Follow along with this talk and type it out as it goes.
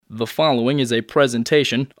The following is a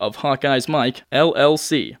presentation of Hawkeyes Mike,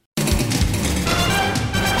 LLC.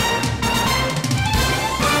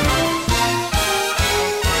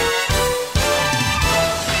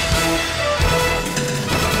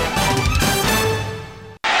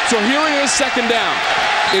 So here it is, second down.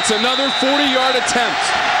 It's another 40-yard attempt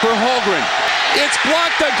for Holmgren. It's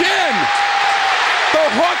blocked again. The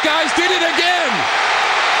Hawkeyes did it again.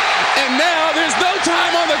 And now there's no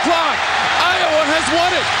time on the clock. Iowa has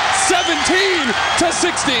won it,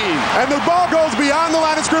 17-16. And the ball goes beyond the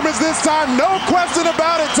line of scrimmage this time. No question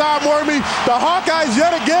about it, Tom Wormy. The Hawkeyes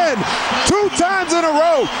yet again, 2 times in a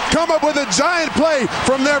row, come up with a giant play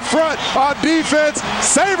from their front on defense,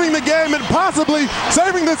 saving the game and possibly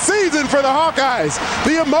saving the season for the Hawkeyes.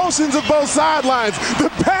 The emotions of both sidelines, the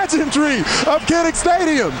pageantry of Kinnick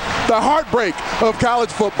Stadium, the heartbreak of college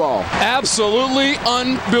football. Absolutely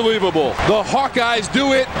unbelievable. The Hawkeyes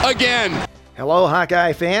do it again. Hello,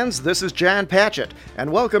 Hawkeye fans. This is John Patchett,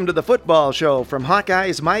 and welcome to the football show from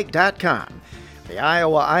HawkeyesMike.com. The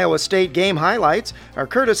Iowa State game highlights are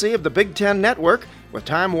courtesy of the Big Ten Network with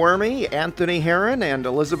Tom Wormy, Anthony Herron, and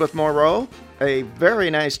Elizabeth Moreau. A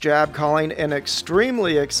very nice job calling an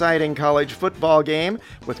extremely exciting college football game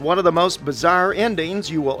with one of the most bizarre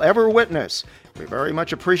endings you will ever witness. We very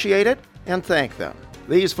much appreciate it and thank them.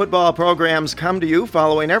 These football programs come to you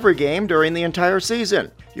following every game during the entire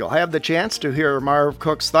season. You'll have the chance to hear Marv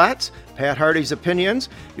Cook's thoughts, Pat Hardy's opinions.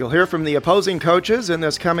 You'll hear from the opposing coaches in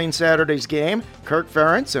this coming Saturday's game, Kirk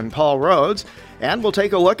Ferentz and Paul Rhodes, and we'll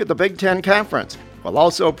take a look at the Big Ten Conference. We'll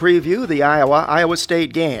also preview the Iowa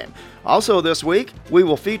State game. Also this week, we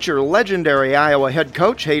will feature legendary Iowa head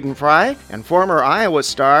coach Hayden Fry and former Iowa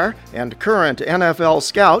star and current NFL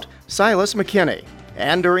scout Silas McKinney.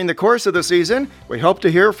 And during the course of the season, we hope to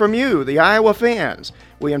hear from you, the Iowa fans.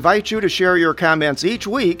 We invite you to share your comments each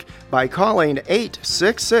week by calling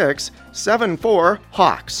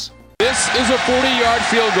 866-74-HAWKS. This is a 40-yard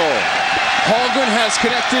field goal. Holmgren has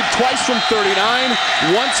connected twice from 39,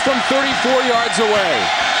 once from 34 yards away.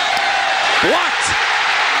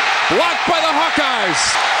 Blocked by the Hawkeyes.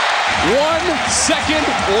 1 second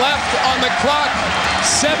left on the clock,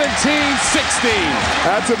 17-16.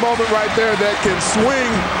 That's a moment right there that can swing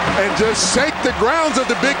and just shake the grounds of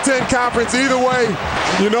the Big Ten Conference either way.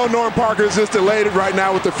 You know Norm Parker is just elated right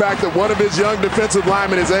now with the fact that one of his young defensive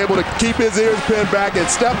linemen is able to keep his ears pinned back and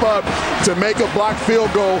step up to make a blocked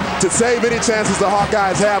field goal to save any chances the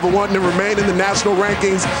Hawkeyes have of wanting to remain in the national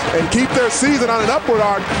rankings and keep their season on an upward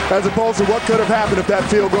arc as opposed to what could have happened if that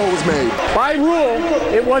field goal was made. By rule,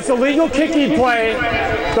 it was a legal kicking play.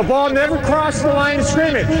 The ball never crossed the line of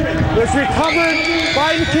scrimmage. It was recovered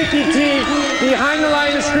by the kicking team behind the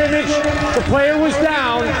line of scrimmage. The player was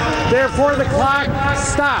down, therefore the clock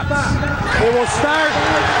stops. It will start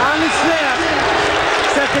on the snap,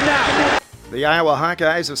 second down. The Iowa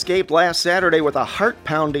Hawkeyes escaped last Saturday with a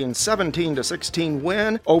heart-pounding 17-16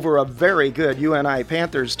 win over a very good UNI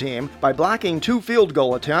Panthers team by blocking 2 field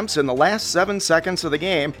goal attempts in the last 7 seconds of the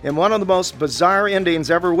game in one of the most bizarre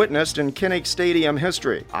endings ever witnessed in Kinnick Stadium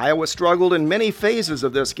history. Iowa struggled in many phases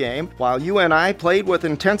of this game, while UNI played with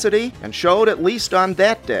intensity and showed, at least on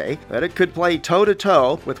that day, that it could play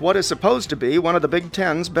toe-to-toe with what is supposed to be one of the Big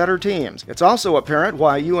Ten's better teams. It's also apparent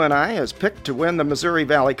why UNI is picked to win the Missouri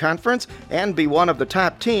Valley Conference and be one of the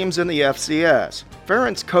top teams in the FCS.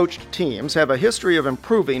 Ferentz coached teams have a history of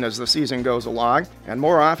improving as the season goes along, and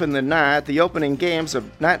more often than not, the opening games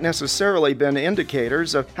have not necessarily been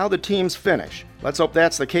indicators of how the teams finish. Let's hope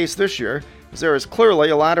that's the case this year, as there is clearly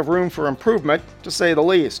a lot of room for improvement, to say the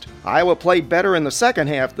least. Iowa played better in the second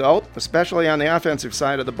half, though, especially on the offensive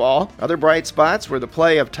side of the ball. Other bright spots were the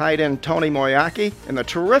play of tight end Tony Moyaki and the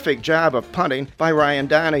terrific job of punting by Ryan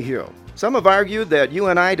Donahue. Some have argued that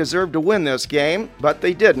UNI deserved to win this game, but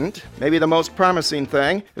they didn't. Maybe the most promising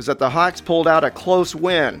thing is that the Hawks pulled out a close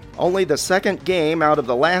win, only the second game out of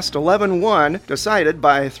the last 11 won decided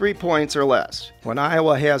by 3 points or less. When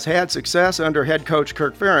Iowa has had success under head coach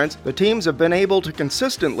Kirk Ferentz, the teams have been able to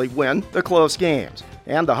consistently win the close games.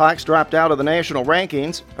 And the Hawks dropped out of the national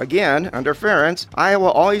rankings. Again, under Ferentz, Iowa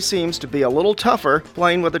always seems to be a little tougher,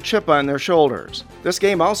 playing with a chip on their shoulders. This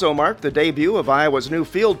game also marked the debut of Iowa's new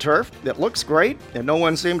field turf. It looks great, and no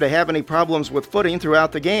one seemed to have any problems with footing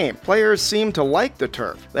throughout the game. Players seem to like the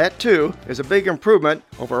turf. That, too, is a big improvement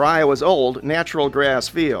over Iowa's old natural grass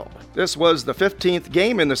field. This was the 15th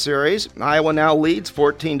game in the series. Iowa now leads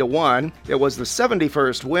 14-1. It was the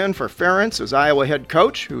 71st win for Ferentz as Iowa head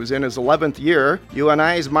coach, who's in his 11th year.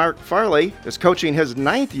 UNI's Mark Farley is coaching his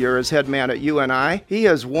 9th year as head man at UNI. He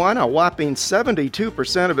has won a whopping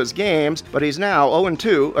 72% of his games, but he's now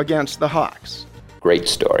 0-2 against the Hawks. Great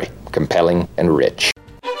story, compelling and rich.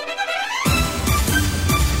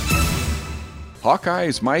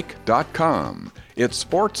 HawkeyesMike.com. It's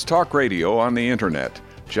sports talk radio on the internet,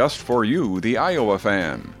 just for you, the Iowa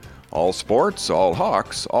fan. All sports, all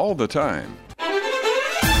Hawks, all the time.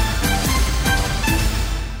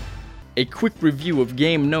 A quick review of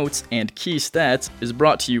game notes and key stats is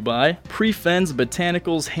brought to you by Prefen's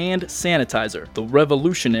Botanicals Hand Sanitizer, the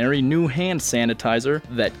revolutionary new hand sanitizer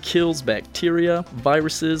that kills bacteria,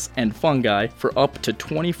 viruses, and fungi for up to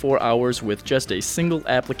 24 hours with just a single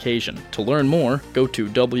application. To learn more, go to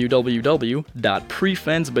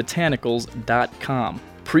www.prefensbotanicals.com.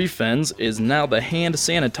 Prefens is now the hand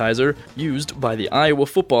sanitizer used by the Iowa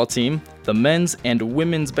football team, the men's and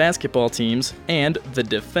women's basketball teams, and the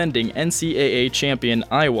defending NCAA champion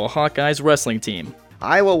Iowa Hawkeyes wrestling team.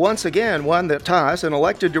 Iowa once again won the toss and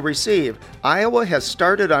elected to receive. Iowa has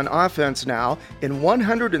started on offense now in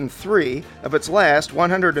 103 of its last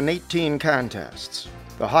 118 contests.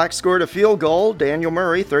 The Hawks scored a field goal, Daniel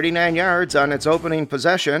Murray, 39 yards on its opening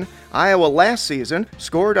possession. Iowa last season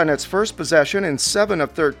scored on its first possession in 7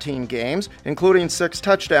 of 13 games, including 6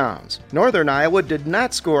 touchdowns. Northern Iowa did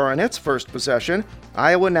not score on its first possession.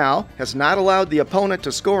 Iowa now has not allowed the opponent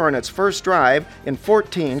to score on its first drive in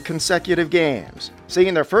 14 consecutive games.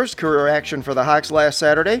 Seeing their first career action for the Hawks last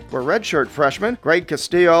Saturday were redshirt freshmen Greg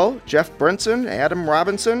Castillo, Jeff Brinson, Adam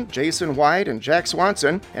Robinson, Jason White, and Jack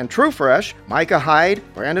Swanson, and true fresh Micah Hyde,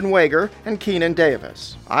 Brandon Wager, and Keenan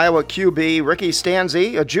Davis. Iowa QB Ricky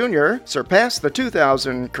Stanzi, a junior, surpassed the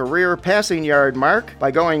 2,000 career passing yard mark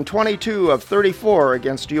by going 22 of 34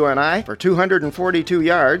 against UNI for 242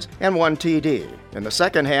 yards and 1 TD. In the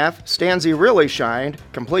second half, Stanzi really shined,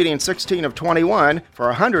 completing 16 of 21 for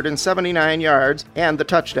 179 yards and the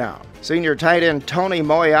touchdown. Senior tight end Tony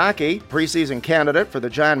Moeaki, preseason candidate for the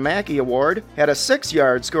John Mackey Award, had a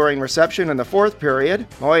 6-yard scoring reception in the fourth period.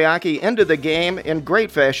 Moeaki ended the game in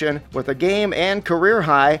great fashion with a game and career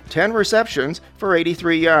high 10 receptions for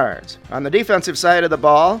 83 yards. On the defensive side of the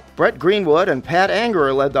ball, Brett Greenwood and Pat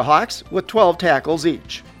Angerer led the Hawks with 12 tackles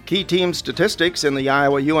each. Key team statistics in the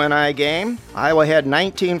Iowa-UNI game. Iowa had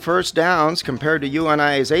 19 first downs compared to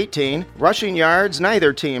UNI's 18. Rushing yards,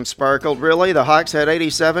 neither team sparkled really. The Hawks had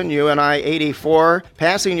 87, UNI 84.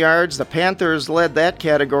 Passing yards, the Panthers led that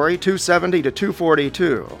category, 270 to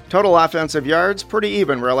 242. Total offensive yards, pretty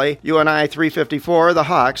even really. UNI 354, the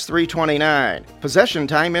Hawks 329. Possession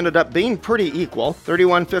time ended up being pretty equal,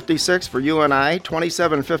 31:56 for UNI,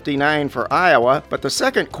 27:59 for Iowa, but the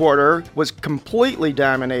second quarter was completely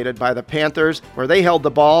dominated by the Panthers, where they held the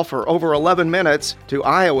ball for over 11 minutes to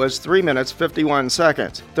Iowa's 3 minutes 51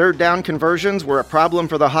 seconds. Third down conversions were a problem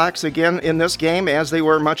for the Hawks again in this game, as they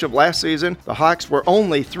were much of last season. The Hawks were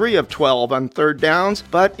only 3 of 12 on third downs,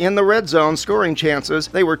 but in the red zone scoring chances,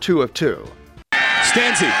 they were 2 of 2.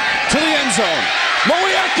 Stanzi to the end zone.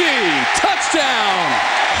 Moeaki, touchdown!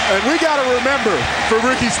 And we got to remember, for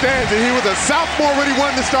Ricky Stanzi, he was a sophomore when he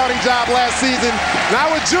won the starting job last season.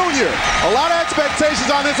 Now a junior. A lot of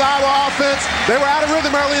expectations on this Iowa offense. They were out of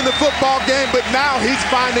rhythm early in the football game, but now he's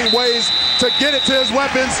finding ways to get it to his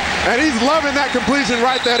weapons, and he's loving that completion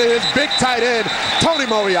right there to his big tight end, Tony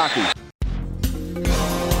Moeaki.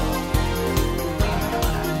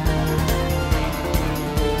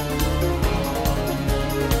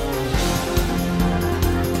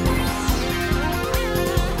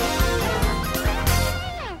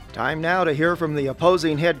 Time now to hear from the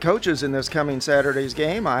opposing head coaches in this coming Saturday's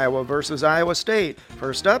game, Iowa versus Iowa State.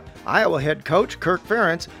 First up, Iowa head coach Kirk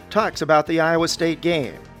Ferentz talks about the Iowa State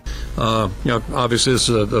game. Obviously this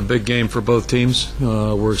is a big game for both teams.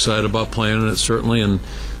 We're excited about playing in it, certainly, and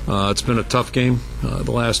it's been a tough game.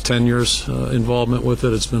 The last 10 years involvement with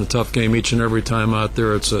it, it's been a tough game each and every time out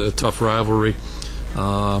there. It's a tough rivalry,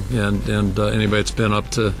 and anybody that's been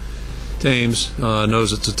up to Ames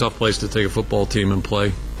knows it's a tough place to take a football team and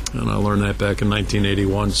play. And I learned that back in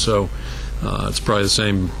 1981, so it's probably the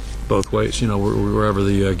same both ways. Wherever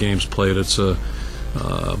the game's played, it's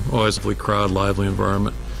always a crowd, lively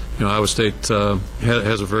environment. Iowa State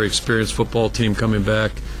has a very experienced football team coming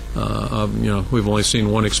back. We've only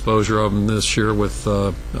seen one exposure of them this year with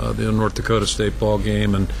the North Dakota State ball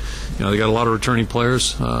game, and they got a lot of returning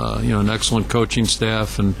players. An excellent coaching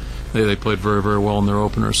staff, and they played very, very well in their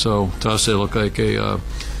opener. So to us, they look like a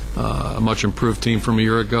much improved team from a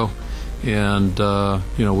year ago, and we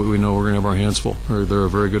know we're going to have our hands full. They're a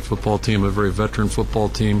very good football team, a very veteran football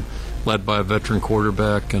team, led by a veteran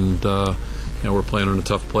quarterback, and we're playing in a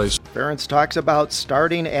tough place. Ferentz talks about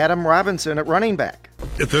starting Adam Robinson at running back.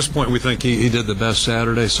 At this point, we think he did the best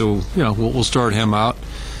Saturday, so we'll start him out.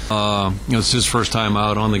 It's his first time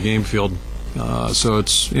out on the game field, so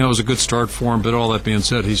it was a good start for him. But all that being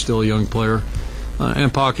said, he's still a young player.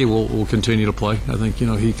 And Pocky will continue to play. I think he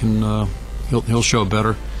he'll show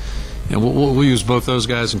better. And we'll use both those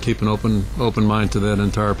guys and keep an open mind to that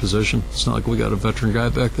entire position. It's not like we got a veteran guy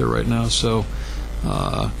back there right now, so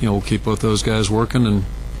we'll keep both those guys working and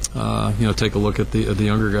take a look at the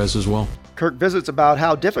younger guys as well. Kirk visits about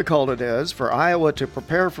how difficult it is for Iowa to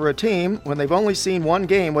prepare for a team when they've only seen one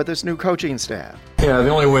game with this new coaching staff. Yeah, the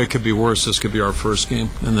only way it could be worse, this could be our first game,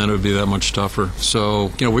 and then it would be that much tougher.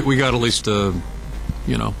 So, we got at least a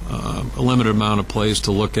limited amount of plays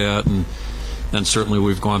to look at, and certainly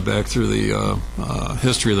we've gone back through the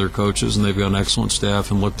history of their coaches, and they've got an excellent staff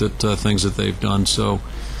and looked at things that they've done. So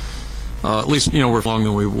at least, we're longer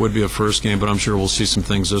than we would be a first game, but I'm sure we'll see some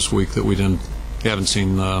things this week that we haven't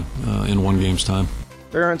seen in one game's time.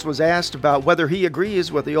 Ferentz was asked about whether he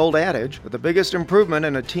agrees with the old adage that the biggest improvement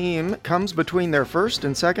in a team comes between their first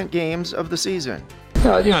and second games of the season.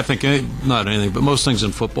 I think not anything, but most things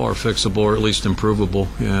in football are fixable or at least improvable,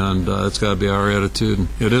 and it's got to be our attitude.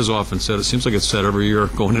 It is often said. It seems like it's said every year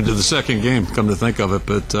going into the second game, come to think of it.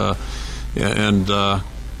 But,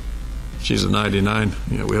 she's a 99.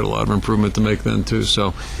 We had a lot of improvement to make then, too.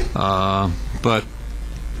 So, but...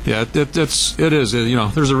 Yeah, it is.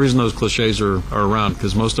 There's a reason those cliches are around,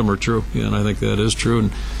 because most of them are true, and I think that is true.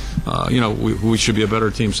 And we should be a better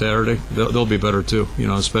team Saturday. They'll be better too,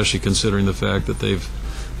 especially considering the fact that they've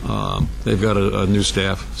got a new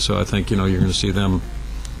staff. So I think you're going to see them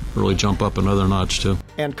really jump up another notch too.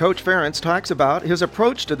 And Coach Ferentz talks about his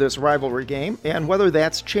approach to this rivalry game and whether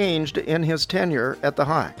that's changed in his tenure at the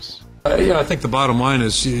Hawks. I think the bottom line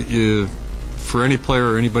is for any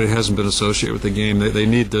player or anybody who hasn't been associated with the game, they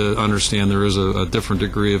need to understand there is a different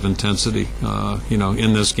degree of intensity,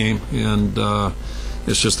 in this game, and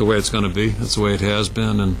it's just the way it's going to be. It's the way it has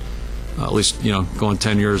been, and at least going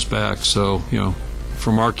 10 years back. So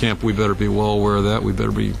from our camp, we better be well aware of that. We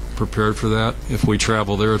better be prepared for that. If we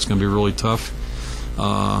travel there, it's going to be really tough.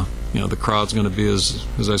 The crowd's going to be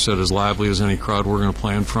as I said, as lively as any crowd we're going to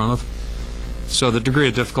play in front of. So the degree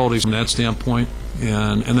of difficulty from that standpoint.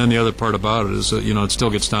 And then the other part about it is that, it still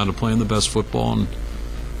gets down to playing the best football. And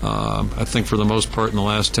I think for the most part in the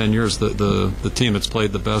last 10 years, the team that's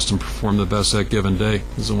played the best and performed the best that given day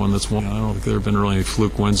is the one that's won. I don't think there have been really any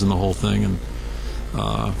fluke wins in the whole thing. And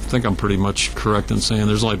I think I'm pretty much correct in saying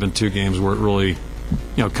there's only been two games where it really,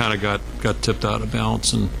 kind of got tipped out of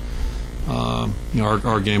balance. And,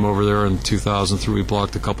 our game over there in 2003, we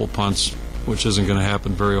blocked a couple punts, which isn't going to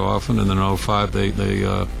happen very often. And then in 2005,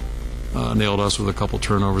 they nailed us with a couple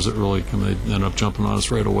turnovers that really they ended up jumping on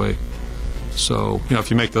us right away. So,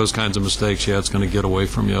 if you make those kinds of mistakes, it's going to get away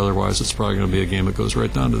from you. Otherwise, it's probably going to be a game that goes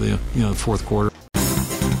right down to the fourth quarter.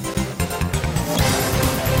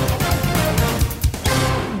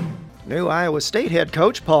 New Iowa State head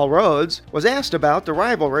coach Paul Rhodes was asked about the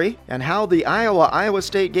rivalry and how the Iowa-Iowa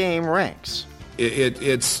State game ranks.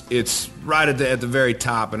 It's right at the very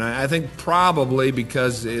top, and I think probably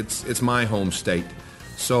because it's my home state.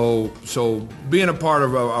 So being a part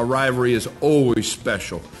of a rivalry is always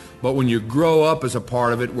special. But when you grow up as a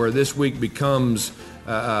part of it, where this week becomes,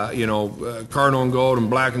 cardinal and gold and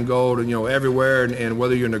black and gold, and everywhere, and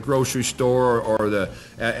whether you're in the grocery store or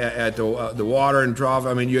at the water and trough,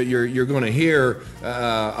 you're going to hear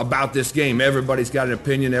about this game. Everybody's got an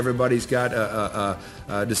opinion. Everybody's got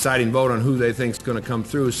a deciding vote on who they think is going to come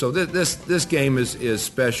through. So this game is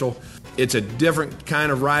special. It's a different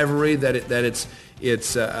kind of rivalry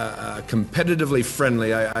it's competitively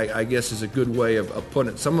friendly, I guess is a good way of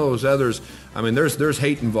putting it. Some of those others, there's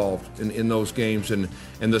hate involved in those games, and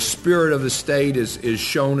the spirit of the state is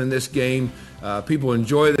shown in this game. People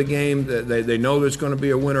enjoy the game. They know there's going to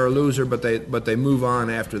be a winner or a loser, but they move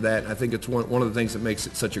on after that. I think it's one of the things that makes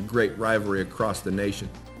it such a great rivalry across the nation.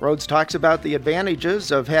 Rhodes talks about the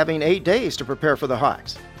advantages of having 8 days to prepare for the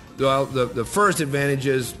Hawks. Well, the first advantage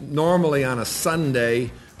is normally on a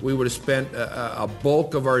Sunday, we would have spent a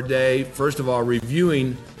bulk of our day, first of all,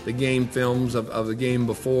 reviewing the game films of the game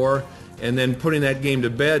before, and then putting that game to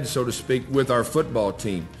bed, so to speak, with our football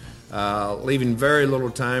team, leaving very little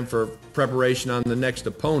time for preparation on the next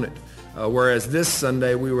opponent. Whereas this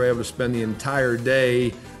Sunday, we were able to spend the entire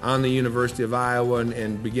day on the University of Iowa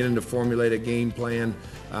and beginning to formulate a game plan.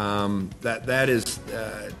 That is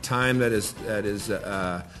time that is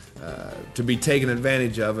to be taken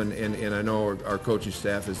advantage of, and I know our coaching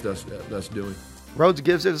staff is thus doing. Rhodes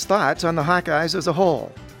gives his thoughts on the Hawkeyes as a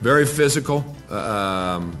whole. Very physical.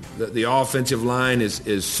 The offensive line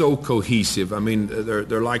is so cohesive.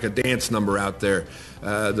 They're like a dance number out there.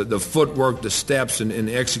 The footwork, the steps, and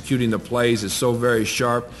executing the plays is so very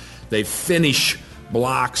sharp. They finish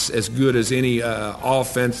blocks as good as any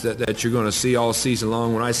offense that you're going to see all season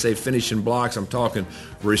long. When I say finishing blocks, I'm talking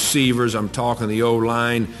receivers, I'm talking the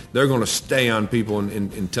O-line. They're going to stay on people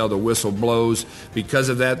until the whistle blows. Because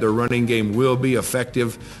of that, their running game will be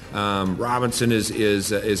effective. Robinson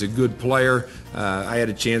is a good player. I had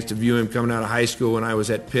a chance to view him coming out of high school when I was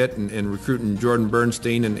at Pitt and recruiting Jordan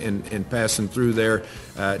Bernstein and passing through there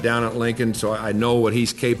down at Lincoln, so I know what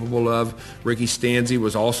he's capable of. Ricky Stanzi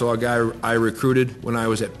was also a guy I recruited when I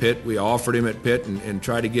was at Pitt. We offered him at Pitt and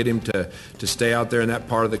tried to get him to stay out there in that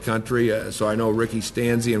part of the country, so I know Ricky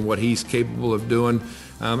Stanzi and what he's capable of doing.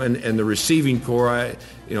 And the receiving core,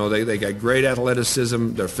 they got great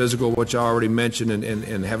athleticism, they're physical, which I already mentioned,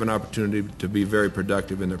 and have an opportunity to be very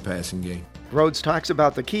productive in their passing game. Rhodes talks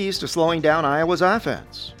about the keys to slowing down Iowa's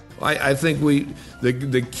offense. I think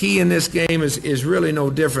the key in this game is really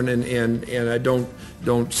no different, and I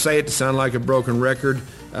don't say it to sound like a broken record.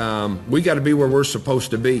 We got to be where we're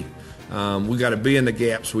supposed to be. We got to be in the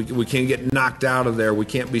gaps. We can't get knocked out of there. We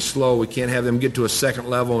can't be slow. We can't have them get to a second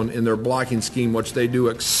level in their blocking scheme, which they do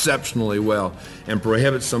exceptionally well, and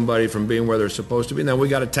prohibit somebody from being where they're supposed to be. And then we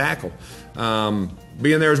got to tackle.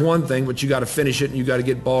 Being there is one thing, but you got to finish it, and you got to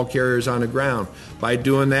get ball carriers on the ground. By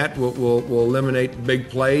doing that, we'll eliminate big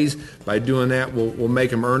plays. By doing that, we'll make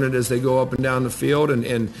them earn it as they go up and down the field,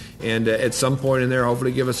 and at some point in there,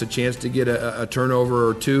 hopefully give us a chance to get a turnover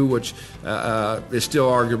or two, which is still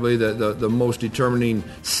arguably the most determining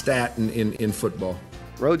stat in football.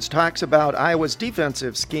 Rhodes talks about Iowa's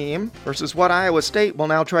defensive scheme versus what Iowa State will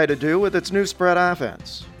now try to do with its new spread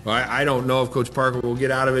offense. Well, I don't know if Coach Parker will get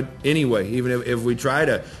out of it anyway, even if we try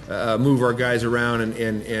to move our guys around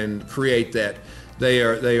and create that. They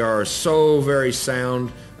are so very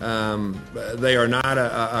sound. They are not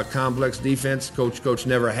a complex defense. Coach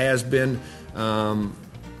never has been.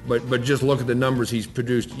 But just look at the numbers he's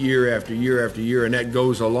produced year after year after year, and that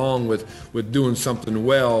goes along with doing something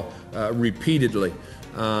well repeatedly.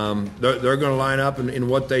 They're going to line up in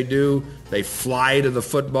what they do. They fly to the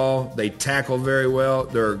football. They tackle very well.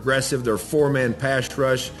 They're aggressive. Their four-man pass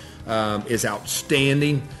rush is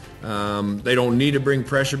outstanding. They don't need to bring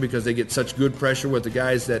pressure because they get such good pressure with the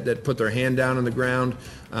guys that put their hand down on the ground.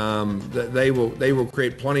 They will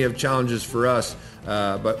create plenty of challenges for us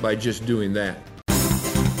by just doing that.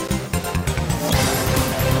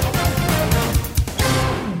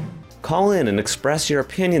 Call in and express your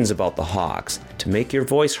opinions about the Hawks. To make your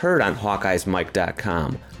voice heard on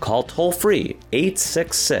HawkeyesMike.com, call toll-free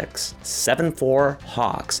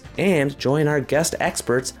 866-74-HAWKS and join our guest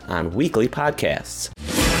experts on weekly podcasts.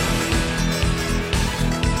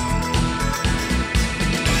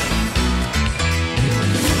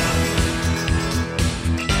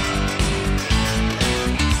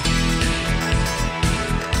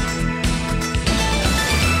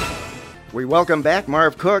 We welcome back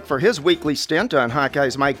Marv Cook for his weekly stint on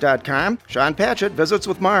HawkeyesMike.com. Sean Patchett visits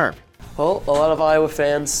with Marv. Well, a lot of Iowa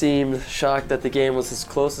fans seemed shocked that the game was as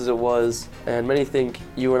close as it was, and many think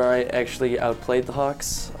you and I actually outplayed the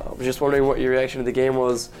Hawks. I was just wondering what your reaction to the game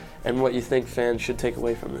was and what you think fans should take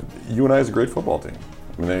away from it. UNI is a great football team.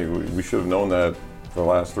 I mean, we should have known that for the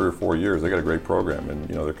last 3 or 4 years. They got a great program, and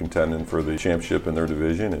they're contending for the championship in their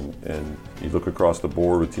division. And you look across the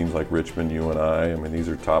board with teams like Richmond, UNI. I mean, these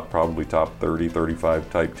are probably top 30, 35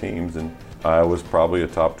 type teams, and Iowa's probably a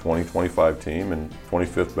top 20, 25 team, and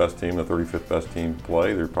 25th best team, the 35th best team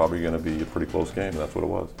play. They're probably going to be a pretty close game, and that's what it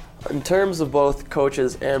was. In terms of both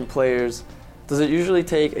coaches and players, does it usually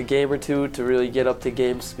take a game or two to really get up to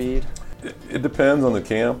game speed? It depends on the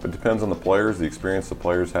camp. It depends on the players, the experience the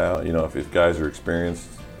players have. If guys are experienced,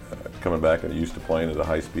 coming back and used to playing at a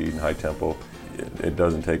high speed and high tempo, it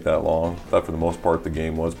doesn't take that long. But for the most part, the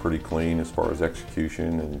game was pretty clean as far as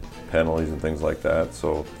execution and penalties and things like that.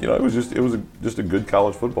 So it was just a good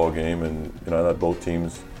college football game, and I thought both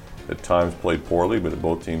teams at times played poorly, but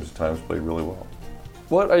both teams at times played really well.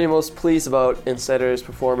 What are you most pleased about in Saturday's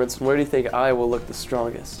performance, and where do you think Iowa looked the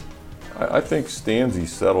strongest? I think Stanzi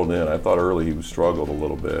settled in. I thought early he struggled a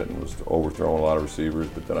little bit and was overthrowing a lot of receivers,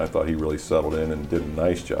 but then I thought he really settled in and did a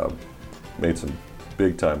nice job. Made some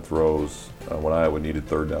big-time throws when Iowa needed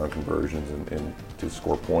third down conversions and to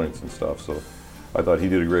score points and stuff. So I thought he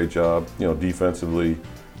did a great job. Defensively,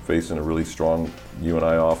 facing a really strong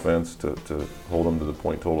UNI offense to hold them to the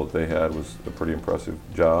point total that they had was a pretty impressive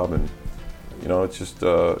job. And it's just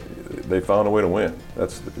they found a way to win.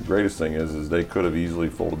 That's the greatest thing is they could have easily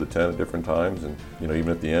folded the 10 at different times, and even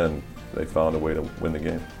at the end, they found a way to win the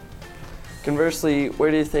game. Conversely,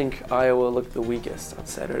 where do you think Iowa looked the weakest on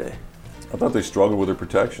Saturday? I thought they struggled with their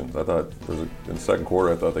protections. I thought in the second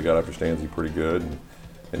quarter, I thought they got after Stanzi pretty good, and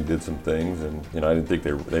and did some things. And I didn't think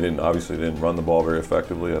they didn't run the ball very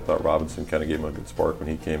effectively. I thought Robinson kind of gave them a good spark when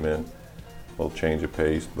he came in. A little change of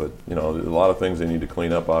pace, but there's a lot of things they need to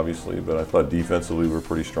clean up, obviously. But I thought defensively we were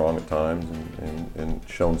pretty strong at times and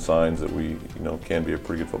shown signs that we can be a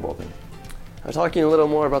pretty good football team. Talking a little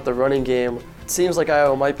more about the running game, it seems like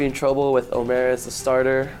Iowa might be in trouble with Omer as the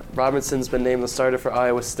starter. Robinson's been named the starter for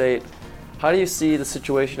Iowa State. How do you see the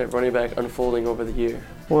situation at running back unfolding over the year?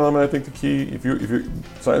 Well, I think the key, if you're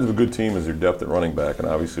signs of a good team, is your depth at running back, and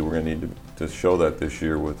obviously we're going to need to show that this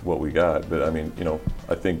year with what we got. But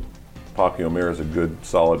I think Poppy Omer is a good,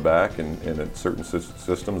 solid back, and in certain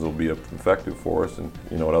systems will be effective for us. And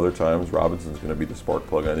at other times, Robinson's going to be the spark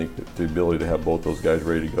plug. I think the ability to have both those guys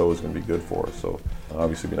ready to go is going to be good for us. So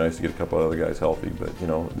obviously, it'd be nice to get a couple other guys healthy. But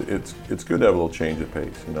it's good to have a little change of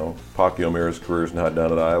pace. Poppy Omer's career is not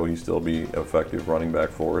done at Iowa. He'll still be effective running back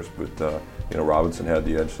for us. But Robinson had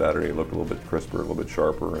the edge Saturday. He looked a little bit crisper, a little bit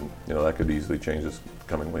sharper, and that could easily change this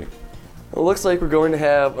coming week. It looks like we're going to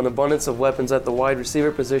have an abundance of weapons at the wide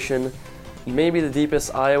receiver position, maybe the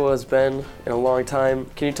deepest Iowa has been in a long time.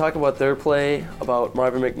 Can you talk about their play, about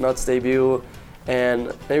Marvin McNutt's debut,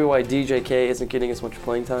 and maybe why DJK isn't getting as much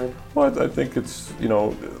playing time? Well, I think it's, a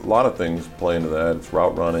lot of things play into that. It's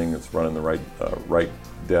route running, it's running the right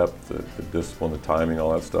depth, the discipline, the timing,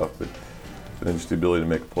 all that stuff. But then just the ability to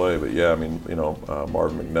make a play. But yeah,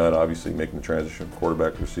 Marvin McNutt, obviously making the transition from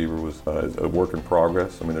quarterback to receiver was a work in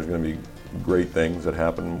progress. There's going to be great things that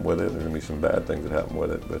happen with it. There's going to be some bad things that happen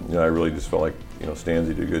with it. But I really just felt like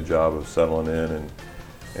Stanzi did a good job of settling in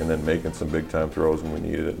and then making some big time throws when we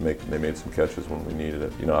needed it. They made some catches when we needed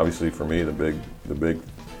it. Obviously for me the big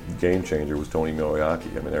game changer was Tony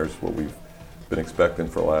Moriaki. There's what we've been expecting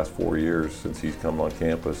for the last 4 years since he's come on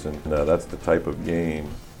campus, and that's the type of game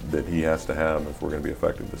that he has to have if we're going to be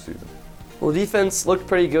effective this season. Well, defense looked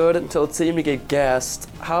pretty good until it seemed to get gassed.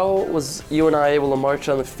 How was UNI able to march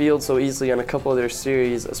on the field so easily on a couple of their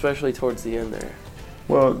series, especially towards the end there?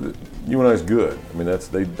 Well, UNI's good. that's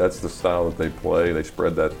the style that they play. They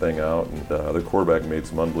spread that thing out, and their quarterback made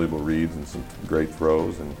some unbelievable reads and some great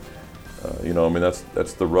throws. And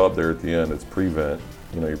that's the rub there at the end. It's prevent.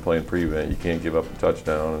 You're playing prevent. You can't give up a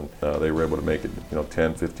touchdown, and they were able to make it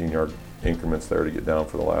 10, 15-yard increments there to get down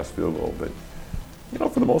for the last field goal. But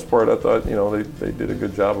for the most part, I thought they did a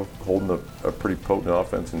good job of holding a pretty potent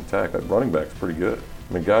offense intact. That running back's pretty good.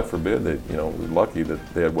 God forbid that we're lucky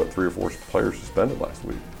that they had 3 or 4 players suspended last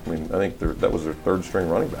week. I think that was their third string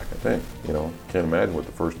running back. I think can't imagine what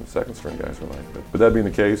the first and second string guys were like. But that being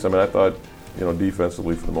the case, I thought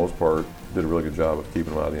defensively for the most part did a really good job of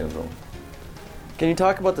keeping them out of the end zone. Can you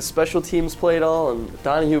talk about the special teams play at all? And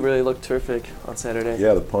Donahue really looked terrific on Saturday.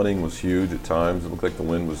 Yeah, the punting was huge at times. It looked like the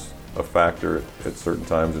wind was a factor at certain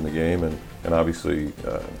times in the game, and obviously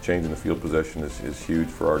changing the field possession is huge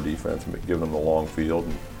for our defense, giving them the long field,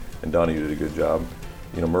 and Donahue did a good job.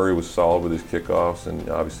 Murray was solid with his kickoffs and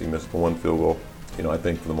obviously missed the one field goal. I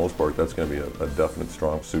think for the most part that's going to be a definite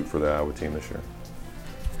strong suit for the Iowa team this year.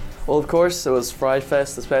 Well, of course, it was Fry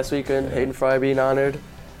Fest this past weekend, yeah. Hayden Fry being honored.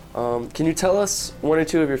 Can you tell us one or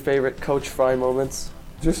two of your favorite Coach Fry moments?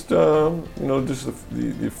 Just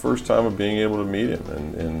the first time of being able to meet him,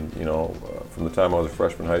 and from the time I was a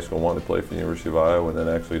freshman in high school, wanted to play for the University of Iowa, and then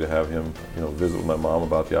actually to have him, visit with my mom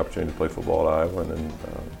about the opportunity to play football at Iowa, and then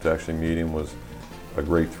to actually meet him was a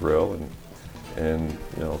great thrill. And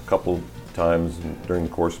a couple times during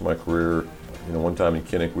the course of my career, one time in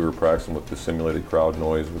Kinnick we were practicing with the simulated crowd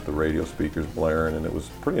noise with the radio speakers blaring, and it was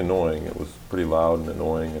pretty annoying. It was pretty loud and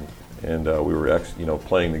annoying, and we were actually,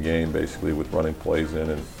 playing the game basically with running plays in,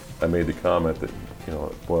 and I made the comment that,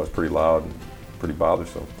 boy, it was pretty loud and pretty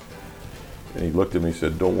bothersome. And he looked at me and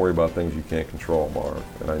said, "Don't worry about things you can't control, Marv."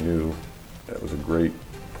 And I knew that was a great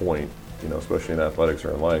point, especially in athletics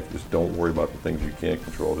or in life. Just don't worry about the things you can't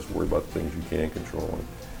control. Just worry about the things you can control.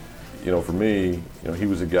 And, for me, he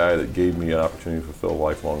was a guy that gave me an opportunity to fulfill a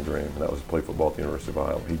lifelong dream, and that was to play football at the University of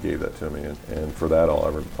Iowa. He gave that to me, and for that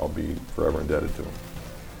I'll be forever indebted to him.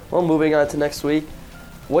 Well, moving on to next week,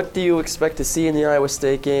 what do you expect to see in the Iowa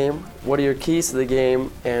State game? What are your keys to the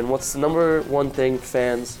game? And what's the number one thing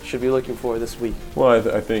fans should be looking for this week? Well,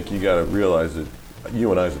 I think you got to realize that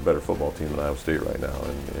UNI is a better football team than Iowa State right now.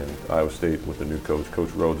 And Iowa State with the new coach,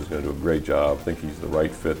 Coach Rhodes, is going to do a great job. I think he's the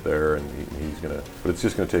right fit there, and he's going to. But it's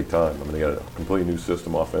just going to take time. They got a completely new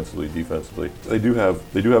system offensively, defensively. They do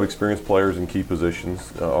have experienced players in key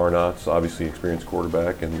positions. Arnott's obviously experienced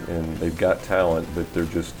quarterback, and they've got talent, but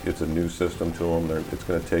it's a new system to them. It's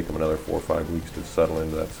going to take them another 4 or 5 weeks to settle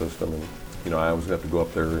into that system. And Iowa's going to have to go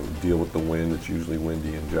up there and deal with the wind. It's usually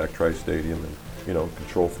windy in Jack Trice Stadium, and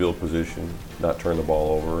control field position, not turn the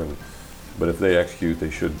ball over, But if they execute, they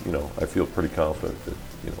should, I feel pretty confident that,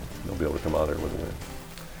 they'll be able to come out there with a win.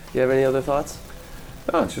 You have any other thoughts?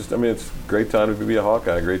 No, it's just, it's a great time to be a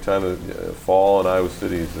Hawkeye, a great time to fall in Iowa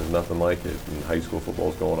City. There's nothing like it. And high school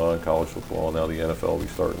football's going on, college football, now the NFL will be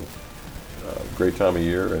starting. Great time of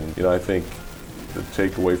year, and, I think the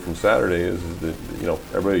takeaway from Saturday is that,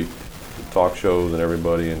 everybody, the talk shows and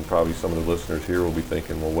everybody, and probably some of the listeners here will be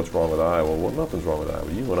thinking, well, what's wrong with Iowa? Well, nothing's wrong with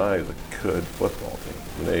Iowa. UNI is a good football team.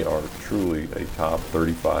 And they are truly a top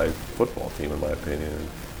 35 football team, in my opinion. And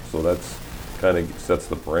so that's kind of sets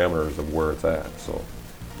the parameters of where it's at. So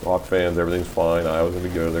Hawk fans, everything's fine. Iowa's going to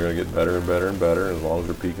be good. They're going to get better and better and better. And as long as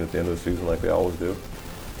they're peaking at the end of the season like they always do,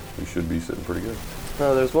 we should be sitting pretty good.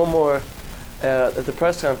 There's one more. At the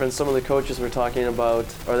press conference, some of the coaches were talking about,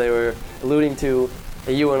 or they were alluding to,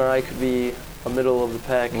 that UNI could be a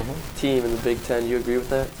middle-of-the-pack team in the Big Ten. Do you agree with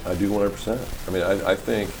that? I do 100%. I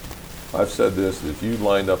think, I've said this, that if you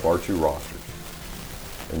lined up our two rosters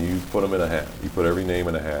and you put them in a hat, you put every name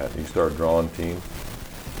in a hat, and you start drawing teams,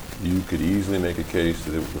 you could easily make a case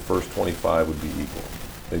that the first 25 would be equal.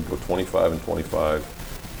 They'd go 25 and 25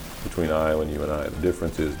 between Iowa and UNI. The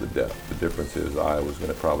difference is the depth. The difference is Iowa's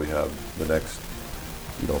going to probably have the next,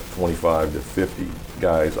 25 to 50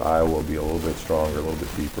 guys. Iowa will be a little bit stronger, a little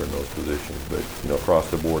bit deeper in those positions. But,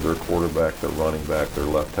 across the board, their quarterback, their running back, their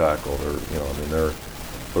left tackle, their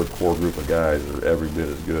core group of guys are every bit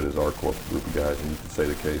as good as our core group of guys. And you can say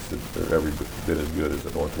the case that they're every bit as good as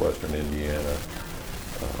the Northwestern, Indiana,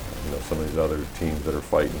 some of these other teams that are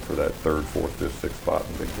fighting for that 3rd, 4th, 5th, 6th spot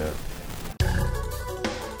in the Big Ten.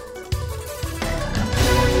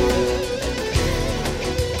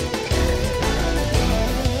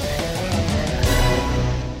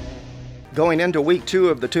 Going into Week 2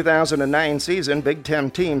 of the 2009 season, Big Ten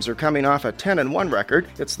teams are coming off a 10-1 record.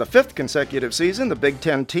 It's the 5th consecutive season the Big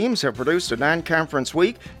Ten teams have produced a non-conference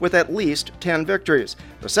week with at least 10 victories.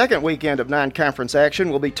 The second weekend of non-conference action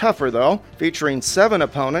will be tougher, though, featuring 7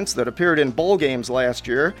 opponents that appeared in bowl games last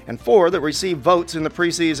year and 4 that received votes in the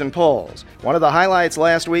preseason polls. One of the highlights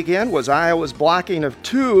last weekend was Iowa's blocking of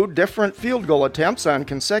 2 different field goal attempts on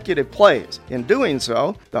consecutive plays. In doing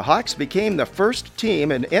so, the Hawks became the first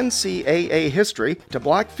team in NCAA history to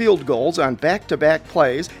block field goals on back-to-back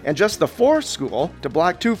plays and just the 4th school to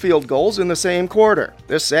block 2 field goals in the same quarter.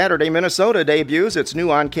 This Saturday, Minnesota debuts its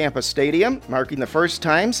new on-campus stadium, marking the first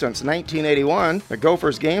time since 1981 the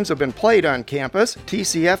Gophers games have been played on campus.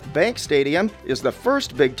 TCF Bank Stadium is the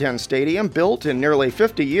first Big Ten stadium built in nearly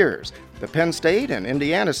 50 years. The Penn State and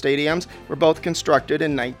Indiana stadiums were both constructed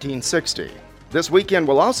in 1960. This weekend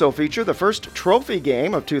will also feature the first trophy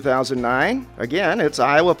game of 2009. Again, it's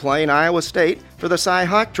Iowa playing Iowa State for the Cy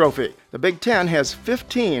Hawk Trophy. The Big Ten has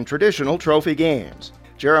 15 traditional trophy games.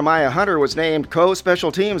 Jeremiah Hunter was named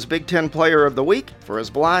Co-Special Teams Big Ten Player of the Week for his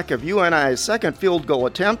block of UNI's second field goal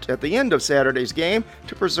attempt at the end of Saturday's game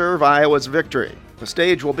to preserve Iowa's victory. The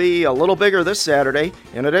stage will be a little bigger this Saturday.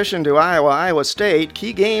 In addition to Iowa State,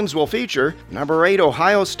 key games will feature number 8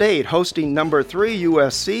 Ohio State hosting number 3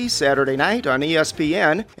 USC Saturday night on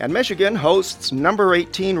ESPN, and Michigan hosts number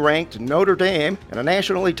 18 ranked Notre Dame in a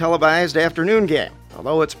nationally televised afternoon game.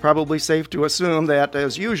 Although it's probably safe to assume that,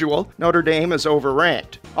 as usual, Notre Dame is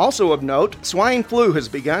overranked. Also of note, swine flu has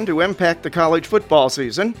begun to impact the college football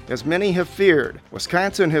season, as many have feared.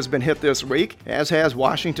 Wisconsin has been hit this week, as has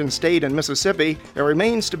Washington State and Mississippi. It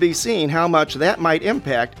remains to be seen how much that might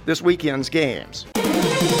impact this weekend's games.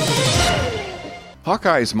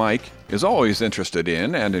 Hawkeye's Mike is always interested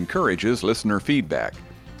in and encourages listener feedback.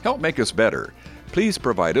 Help make us better. Please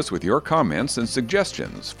provide us with your comments and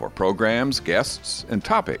suggestions for programs, guests, and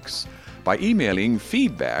topics by emailing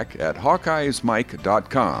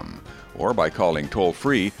feedback@hawkeyesmike.com or by calling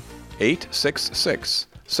toll-free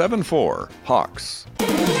 866-74-HAWKS.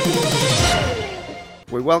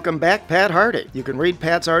 We welcome back Pat Hardy. You can read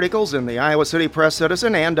Pat's articles in the Iowa City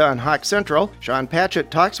Press-Citizen and on Hawk Central. Sean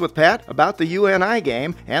Patchett talks with Pat about the UNI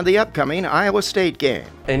game and the upcoming Iowa State game.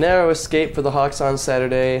 A narrow escape for the Hawks on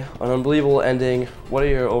Saturday, an unbelievable ending. What are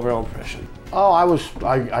your overall impressions? Oh,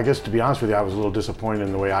 I guess to be honest with you, I was a little disappointed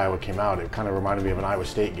in the way Iowa came out. It kind of reminded me of an Iowa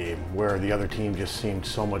State game where the other team just seemed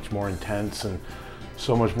so much more intense and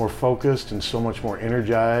so much more focused and so much more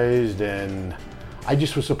energized, and I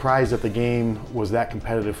just was surprised that the game was that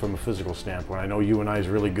competitive from a physical standpoint. I know UNI is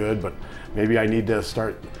really good, but maybe I need to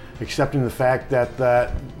start accepting the fact that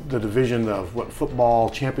the division, the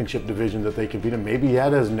football championship division that they compete in, maybe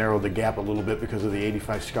that has narrowed the gap a little bit because of the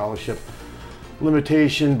 85 scholarship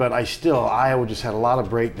limitation, but Iowa just had a lot of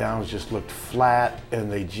breakdowns, just looked flat,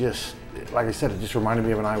 and they just, like I said, it just reminded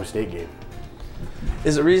me of an Iowa State game.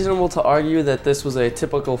 Is it reasonable to argue that this was a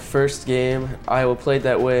typical first game? Iowa played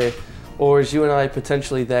that way Or is UNI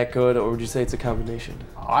potentially that good, or would you say it's a combination?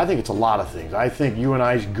 I think it's a lot of things. I think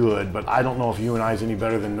UNI's good, but I don't know if UNI's any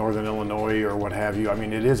better than Northern Illinois or what have you. I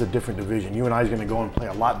mean, it is a different division. UNI's going to go and play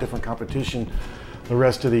a lot different competition the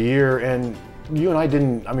rest of the year, and UNI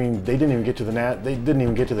didn't. I mean, they didn't even get to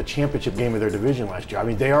the championship game of their division last year. I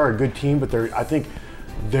mean, they are a good team, but I think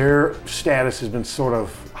their status has been sort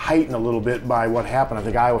of heightened a little bit by what happened. I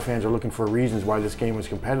think Iowa fans are looking for reasons why this game was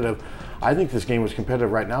competitive. I think this game was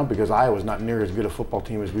competitive right now because Iowa's not near as good a football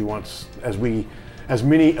team as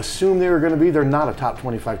many assume they were going to be. They're not a top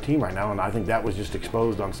 25 team right now, and I think that was just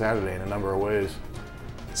exposed on Saturday in a number of ways.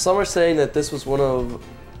 Some are saying that this was one of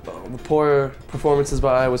the poor performances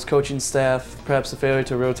by Iowa's coaching staff, perhaps a failure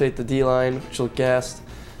to rotate the D-line, which looked gassed,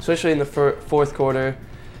 especially in the fourth quarter.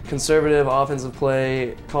 Conservative offensive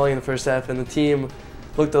play, calling in the first half, and the team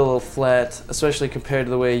looked a little flat, especially compared to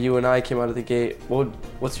the way UNI came out of the gate.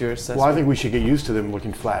 What's your assessment? Well, I think we should get used to them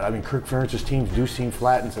looking flat. I mean, Kirk Ferentz's teams do seem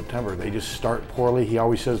flat in September. They just start poorly. He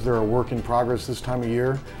always says they're a work in progress this time of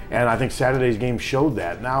year, and I think Saturday's game showed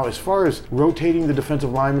that. Now, as far as rotating the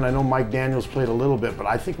defensive linemen, I know Mike Daniels played a little bit, but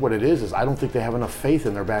I think what it is I don't think they have enough faith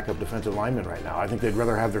in their backup defensive linemen right now. I think they'd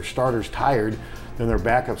rather have their starters tired than their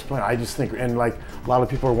backups playing. I just think, and like a lot of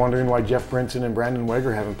people are wondering why Jeff Brinson and Brandon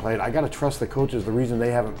Weger haven't played. I got to trust the coaches. The reason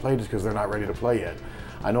they haven't played is because they're not ready to play yet.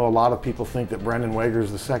 I know a lot of people think that Brandon Weger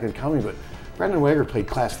is the second coming, but Brandon Weger played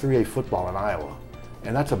Class 3A football in Iowa.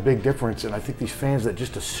 And that's a big difference, and I think these fans that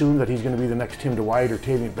just assume that he's going to be the next Tim Dwight or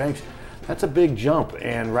Tavian Banks, that's a big jump.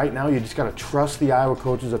 And right now you just got to trust the Iowa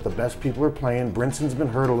coaches that the best people are playing. Brinson's been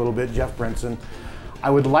hurt a little bit, Jeff Brinson. I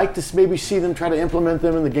would like to maybe see them try to implement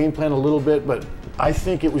them in the game plan a little bit, but I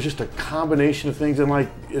think it was just a combination of things. And like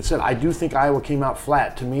it said, I do think Iowa came out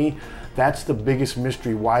flat. To me, that's the biggest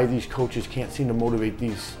mystery, why these coaches can't seem to motivate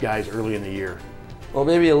these guys early in the year. Well,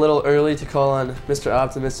 maybe a little early to call on Mr.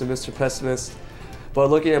 Optimist and Mr. Pessimist, but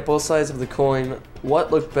looking at both sides of the coin,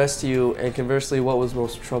 what looked best to you, and conversely, what was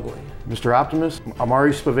most troubling? Mr. Optimist,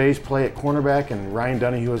 Amari Spave's play at cornerback, and Ryan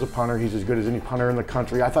Donahue as a punter. He's as good as any punter in the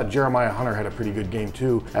country. I thought Jeremiah Hunter had a pretty good game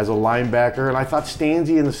too as a linebacker, and I thought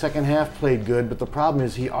Stanzi in the second half played good, but the problem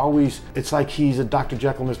is it's like he's a Dr.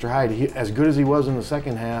 Jekyll, Mr. Hyde. As good as he was in the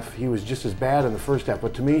second half, he was just as bad in the first half.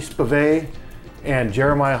 But to me, Spave and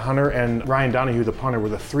Jeremiah Hunter and Ryan Donahue, the punter, were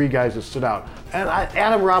the three guys that stood out. And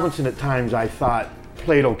Adam Robinson at times I thought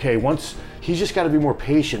played okay. Once he's just got to be more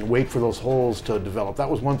patient, wait for those holes to develop. That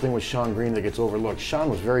was one thing with Sean Green that gets overlooked. Sean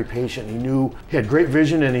was very patient. He had great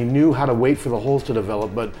vision, and he knew how to wait for the holes to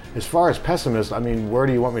develop. But as far as pessimist, I mean, where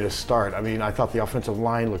do you want me to start? I mean, I thought the offensive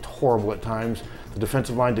line looked horrible at times. The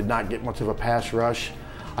defensive line did not get much of a pass rush.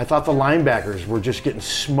 I thought the linebackers were just getting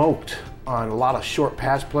smoked on a lot of short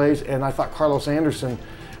pass plays, and I thought Carlos Anderson,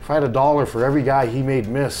 if I had $1 for every guy he made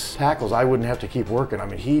miss tackles, I wouldn't have to keep working. I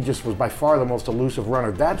mean, he just was by far the most elusive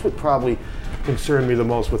runner. That's what probably concerned me the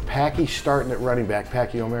most, with Packy starting at running back,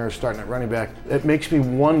 Packy O'Mara starting at running back. It makes me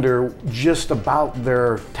wonder just about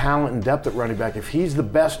their talent and depth at running back. If he's the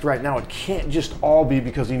best right now, it can't just all be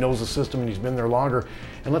because he knows the system and he's been there longer.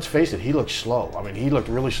 And let's face it, he looked slow. I mean, he looked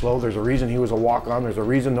really slow. There's a reason he was a walk-on. There's a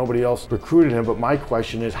reason nobody else recruited him. But my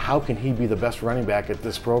question is, how can he be the best running back at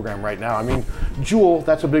this program right now? I mean, Jewell,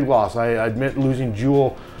 that's a big loss. I admit losing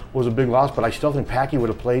Jewell was a big loss, but I still think Packy would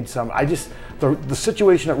have played some. The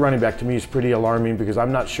situation at running back to me is pretty alarming because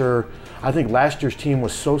I'm not sure. I think last year's team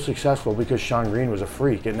was so successful because Sean Green was a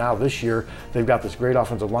freak, and now this year they've got this great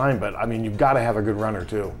offensive line, but I mean, you've got to have a good runner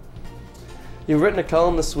too. You've written a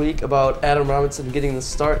column this week about Adam Robinson getting the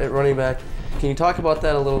start at running back. Can you talk about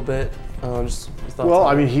that a little bit? Well,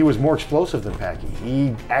 I mean, he was more explosive than Packy.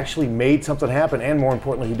 He actually made something happen, and more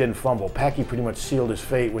importantly, he didn't fumble. Packy pretty much sealed his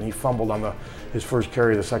fate when he fumbled on his first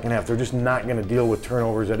carry of the second half. They're just not going to deal with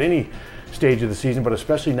turnovers at any stage of the season, but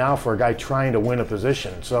especially now for a guy trying to win a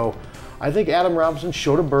position. So I think Adam Robinson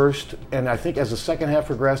showed a burst, and I think as the second half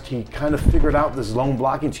progressed, he kind of figured out this zone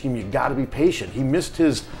blocking scheme. You got to be patient. He missed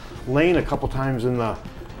his lane a couple times in the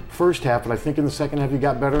first half, but I think in the second half he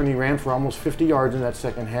got better, and he ran for almost 50 yards in that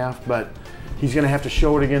second half. But he's going to have to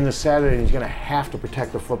show it again this Saturday, and he's going to have to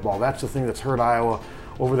protect the football. That's the thing that's hurt Iowa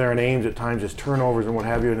over there in Ames at times, is turnovers and what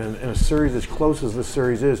have you. And in a series as close as this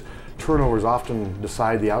series is, turnovers often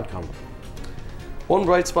decide the outcome. One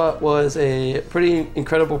bright spot was a pretty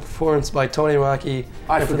incredible performance by Tony Moeaki.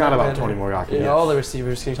 I forgot about Tony Moeaki. Yes. All the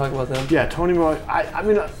receivers. Can you talk about them? Yeah, Tony Moeaki. I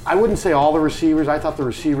mean, I wouldn't say all the receivers. I thought the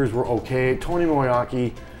receivers were okay. Tony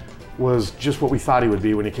Moeaki was just what we thought he would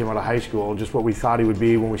be when he came out of high school, just what we thought he would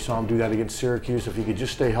be when we saw him do that against Syracuse, if he could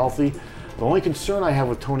just stay healthy. The only concern I have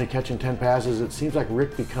with Tony catching 10 passes, it seems like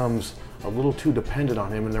Rick becomes a little too dependent on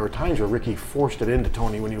him, and there were times where Ricky forced it into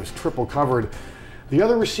Tony when he was triple covered. The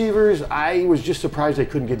other receivers, I was just surprised they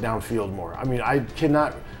couldn't get downfield more. I mean,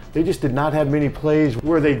 they just did not have many plays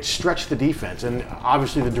where they'd stretch the defense. And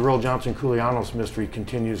obviously the Darrell Johnson-Koulianos mystery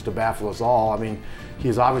continues to baffle us all. I mean,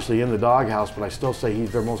 he's obviously in the doghouse, but I still say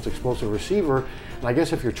he's their most explosive receiver. And I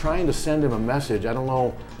guess if you're trying to send him a message, I don't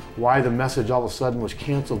know why the message all of a sudden was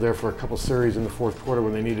canceled there for a couple series in the fourth quarter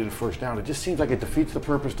when they needed a first down. It just seems like it defeats the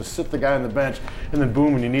purpose to sit the guy on the bench and then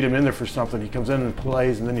boom, when you need him in there for something, he comes in and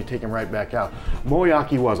plays and then you take him right back out.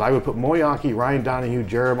 I would put Moyaki, Ryan Donahue,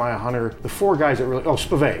 Jeremiah Hunter, the four guys that really,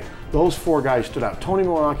 Spivey. Those four guys stood out. Tony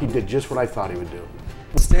Moyaki did just what I thought he would do.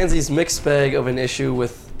 Stanzi's mixed bag of an issue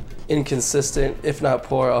with inconsistent, if not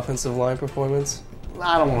poor, offensive line performance.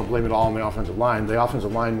 I don't want to blame it all on the offensive line. The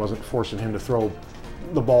offensive line wasn't forcing him to throw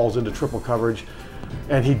the balls into triple coverage,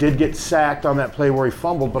 and he did get sacked on that play where he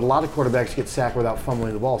fumbled, but a lot of quarterbacks get sacked without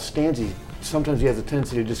fumbling the ball. Stanzi, sometimes he has a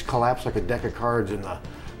tendency to just collapse like a deck of cards in the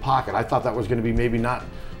pocket. I thought that was going to be maybe not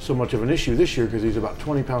so much of an issue this year because he's about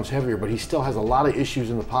 20 pounds heavier, but he still has a lot of issues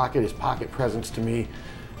in the pocket. His pocket presence, to me,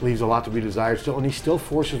 leaves a lot to be desired still, and he still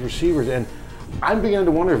forces receivers. And I'm beginning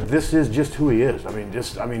to wonder if this is just who he is.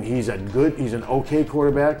 He's an okay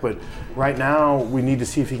quarterback, but right now we need to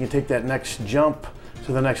see if he can take that next jump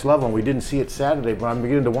to the next level. And we didn't see it Saturday, but I'm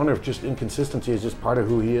beginning to wonder if just inconsistency is just part of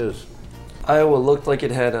who he is. Iowa looked like it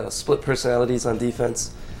had split personalities on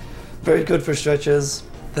defense. Very good for stretches,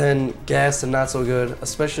 then gassed and not so good,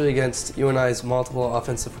 especially against UNI's multiple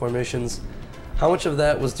offensive formations. How much of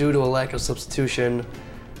that was due to a lack of substitution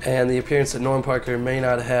and the appearance that Norm Parker may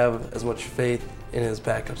not have as much faith in his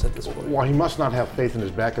backups at this point? Well, he must not have faith in his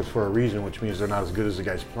backups for a reason, which means they're not as good as the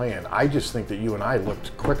guys playing. I just think that UNI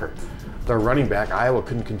looked quicker. Their running back, Iowa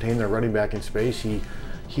couldn't contain their running back in space. He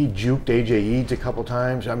juked A.J. Eads a couple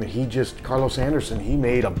times. Carlos Anderson, he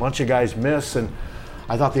made a bunch of guys miss, and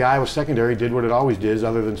I thought the Iowa secondary did what it always did,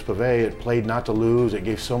 other than Spivey. It played not to lose. It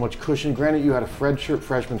gave so much cushion. Granted, you had a redshirt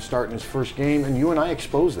freshman start in his first game, and UNI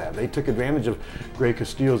exposed that. They took advantage of Greg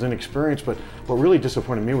Castillo's inexperience, but what really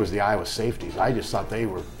disappointed me was the Iowa safeties. I just thought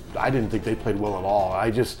I didn't think they played well at all.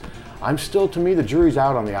 To me, the jury's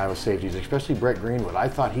out on the Iowa safeties, especially Brett Greenwood. I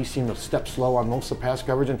thought he seemed a step slow on most of the pass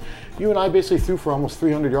coverage, and UNI basically threw for almost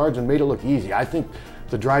 300 yards and made it look easy. I think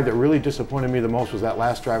the drive that really disappointed me the most was that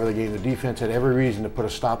last drive of the game. The defense had every reason to put a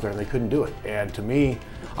stop there, and they couldn't do it. And to me,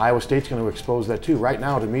 Iowa State's going to expose that too. Right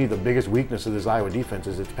now, to me, the biggest weakness of this Iowa defense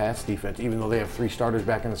is its pass defense, even though they have 3 starters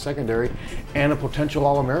back in the secondary and a potential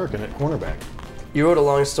All-American at cornerback. You wrote a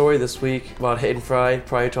long story this week about Hayden Fry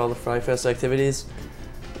prior to all the Fry Fest activities.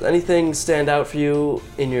 Did anything stand out for you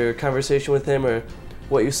in your conversation with him or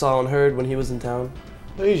what you saw and heard when he was in town?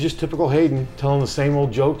 He's just typical Hayden, telling the same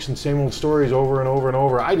old jokes and same old stories over and over and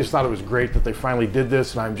over. I just thought it was great that they finally did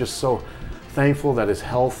this, and I'm just so thankful that his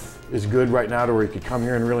health is good right now to where he could come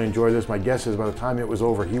here and really enjoy this. My guess is by the time it was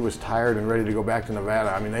over, he was tired and ready to go back to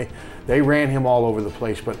Nevada. They ran him all over the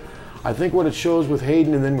place, but I think what it shows with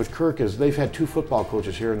Hayden and then with Kirk is they've had 2 football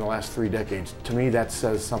coaches here in the last 3 decades. To me, that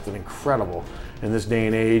says something incredible in this day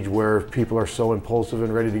and age where people are so impulsive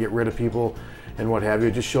and ready to get rid of people and what have you.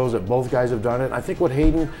 It just shows that both guys have done it. I think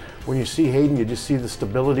when you see Hayden, you just see the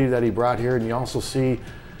stability that he brought here, and you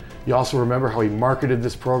also remember how he marketed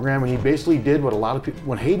this program, and he basically did what a lot of people,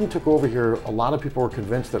 when Hayden took over here, a lot of people were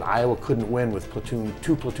convinced that Iowa couldn't win with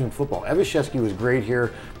two platoon football. Evashevski was great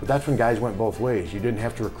here, but that's when guys went both ways. You didn't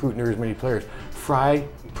have to recruit near as many players. Fry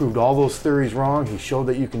proved all those theories wrong. He showed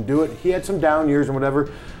that you can do it. He had some down years and whatever,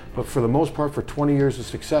 but for the most part, for 20 years of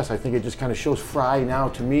success, I think it just kind of shows Fry now,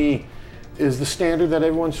 to me, is the standard that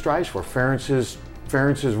everyone strives for. Ferentz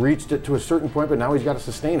has reached it to a certain point, but now he's got to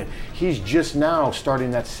sustain it. He's just now starting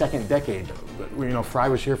that second decade. Fry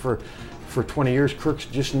was here for 20 years. Kirk's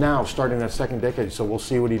just now starting that second decade, so we'll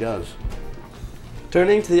see what he does.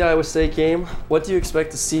 Turning to the Iowa State game, what do you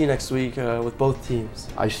expect to see next week with both teams?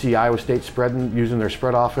 I see Iowa State using their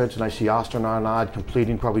spread offense, and I see Austin Arnaud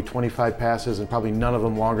completing probably 25 passes and probably none of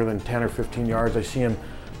them longer than 10 or 15 yards. I see him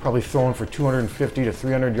probably throwing for 250 to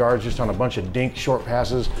 300 yards just on a bunch of dink short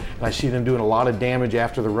passes. And I see them doing a lot of damage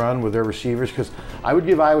after the run with their receivers, because I would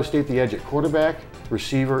give Iowa State the edge at quarterback,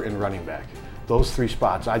 receiver, and running back. Those 3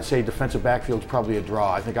 spots. I'd say defensive backfield's probably a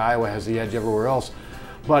draw. I think Iowa has the edge everywhere else.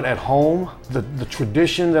 But at home, the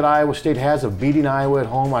tradition that Iowa State has of beating Iowa at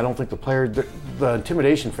home, I don't think the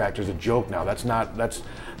intimidation factor is a joke now. That's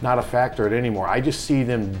not a factor anymore. I just see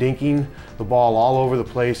them dinking the ball all over the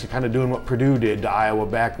place and kind of doing what Purdue did to Iowa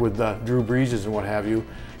back with the Drew Breeses and what have you.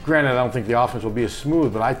 Granted, I don't think the offense will be as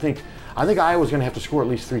smooth, but I think Iowa's going to have to score at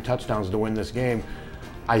least 3 touchdowns to win this game.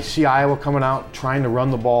 I see Iowa coming out, trying to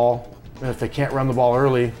run the ball, And if they can't run the ball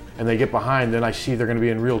early and they get behind, then I see they're going to be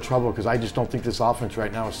in real trouble because I just don't think this offense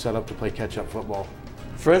right now is set up to play catch-up football.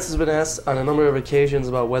 Francis has been asked on a number of occasions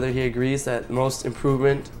about whether he agrees that most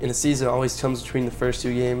improvement in a season always comes between the first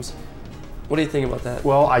two games. What do you think about that?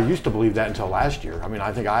 Well, I used to believe that until last year. I mean,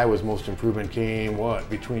 I think Iowa's most improvement came,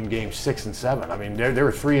 between games 6 and 7. I mean, they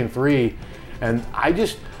were 3-3. And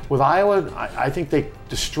with Iowa, I think they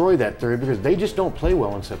destroy that theory because they just don't play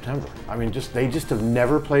well in September. I mean, they just have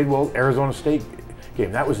never played well. Arizona State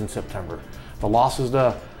game, that was in September. The losses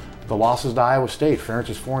to Iowa State, Ferentz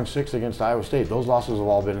is 4-6 against Iowa State. Those losses have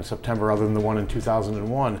all been in September other than the one in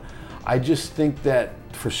 2001. I just think that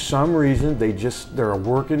for some reason, they're a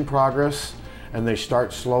work in progress and they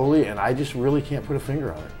start slowly, and I just really can't put a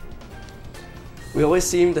finger on it. We always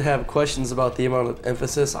seem to have questions about the amount of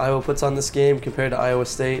emphasis Iowa puts on this game compared to Iowa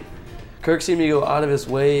State. Kirk seemed to go out of his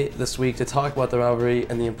way this week to talk about the rivalry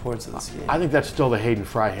and the importance of this game. I think that's still the Hayden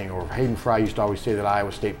Fry hangover. Hayden Fry used to always say that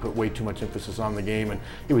Iowa State put way too much emphasis on the game, and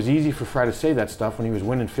it was easy for Fry to say that stuff when he was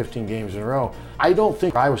winning 15 games in a row. I don't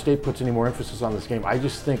think Iowa State puts any more emphasis on this game. I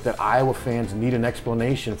just think that Iowa fans need an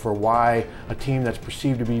explanation for why a team that's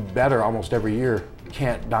perceived to be better almost every year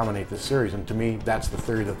can't dominate this series, and to me, that's the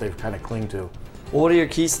theory that they've kind of clinged to. Well, what are your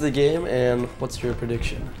keys to the game, and what's your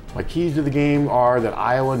prediction? My keys to the game are that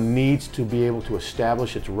Iowa needs to be able to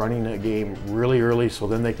establish its running game really early so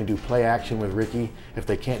then they can do play action with Ricky. If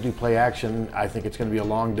they can't do play action, I think it's going to be a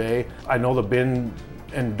long day. I know the bend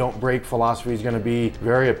and don't break philosophy is going to be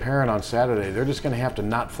very apparent on Saturday. They're just going to have to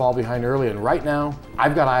not fall behind early. And right now,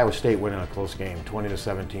 I've got Iowa State winning a close game,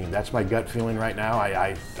 20-17. That's my gut feeling right now.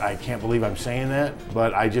 I can't believe I'm saying that,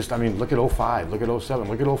 but look at 05, look at 07,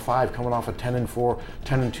 look at 05 coming off a 10-4,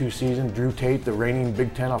 10-2 season. Drew Tate, the reigning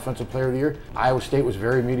Big Ten Offensive Player of the Year. Iowa State was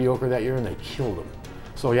very mediocre that year and they killed them.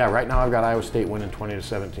 So yeah, right now I've got Iowa State winning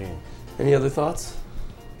 20-17. Any other thoughts?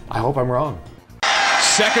 I hope I'm wrong.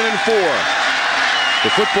 2nd and 4. The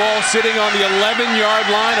football sitting on the 11-yard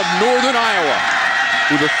line of Northern Iowa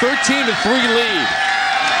with a 13-3 lead.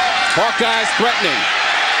 Hawkeyes threatening.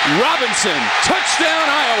 Robinson, touchdown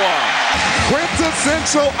Iowa.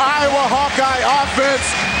 Quintessential Iowa Hawkeye offense.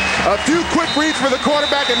 A few quick reads for the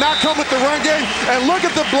quarterback and not come with the run game. And look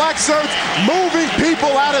at the black shirts moving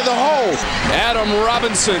people out of the hole. Adam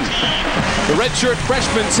Robinson, the redshirt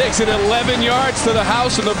freshman, takes it 11 yards to the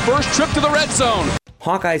house in the first trip to the red zone.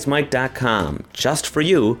 HawkeyesMike.com, just for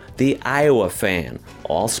you, the Iowa fan.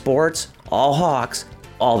 All sports, all Hawks,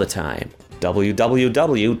 all the time.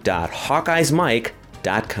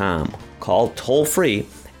 www.HawkeyesMike.com. Call toll-free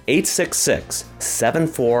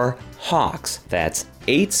 866-74-HAWKS. That's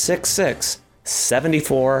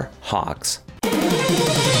 866-74-HAWKS.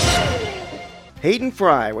 Hayden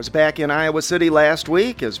Fry was back in Iowa City last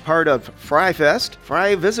week as part of Fry Fest.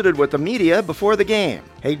 Fry visited with the media before the game.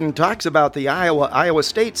 Hayden talks about the Iowa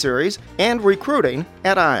State series and recruiting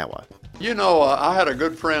at Iowa. You know, I had a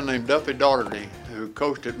good friend named Duffy Daugherty who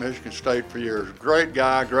coached at Michigan State for years. Great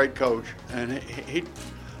guy, great coach. And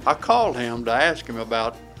I called him to ask him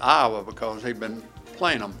about Iowa because he'd been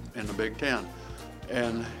playing them in the Big Ten.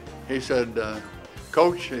 And he said,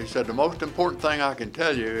 Coach, he said, the most important thing I can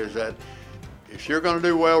tell you is that if you're going to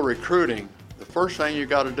do well recruiting, the first thing you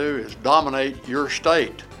got to do is dominate your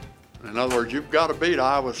state. In other words, you've got to beat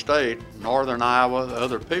Iowa State, Northern Iowa, the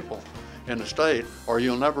other people in the state, or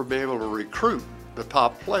you'll never be able to recruit the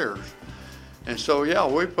top players. And so, yeah,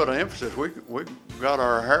 we put an emphasis. We got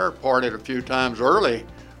our hair parted a few times early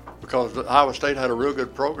because Iowa State had a real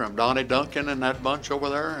good program. Donnie Duncan and that bunch over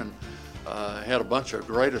there, and had a bunch of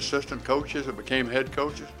great assistant coaches that became head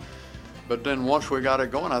coaches. But then once we got it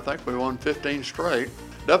going, I think we won 15 straight.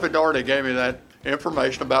 Duffy Daugherty gave me that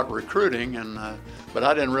information about recruiting, but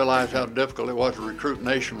I didn't realize how difficult it was to recruit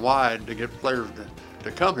nationwide to get players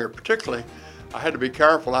to come here. Particularly, I had to be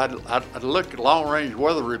careful. I'd look at long-range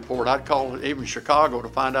weather report. I'd call even Chicago to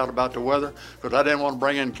find out about the weather because I didn't want to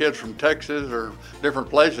bring in kids from Texas or different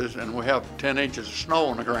places and we have 10 inches of snow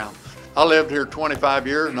on the ground. I lived here 25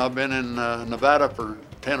 years and I've been in Nevada for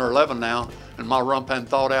 10 or 11 now, and my rump hadn't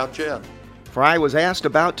thawed out yet. Fry was asked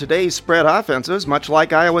about today's spread offenses, much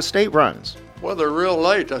like Iowa State runs. Well, they're real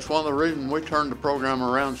late. That's one of the reasons we turned the program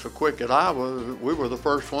around so quick at Iowa. We were the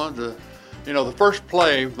first ones to, the first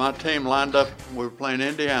play, my team lined up, we were playing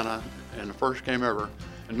Indiana in the first game ever,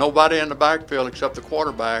 and nobody in the backfield except the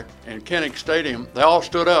quarterback. In Kinnick Stadium, they all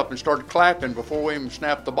stood up and started clapping before we even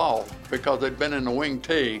snapped the ball because they'd been in the wing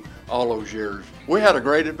tee all those years. We had a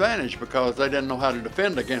great advantage because they didn't know how to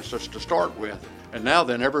defend against us to start with. And now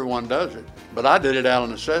then everyone does it. But I did it out of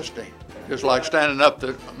necessity. Just like standing up,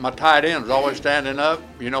 my tight end was always standing up.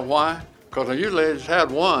 You know why? because I usually just had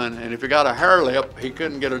one, and if he got a hair lip, he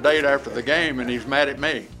couldn't get a date after the game, and he's mad at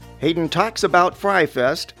me. Hayden talks about Fry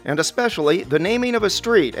Fest, and especially the naming of a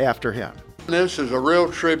street after him. This is a real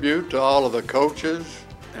tribute to all of the coaches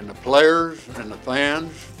and the players and the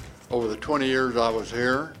fans over the 20 years I was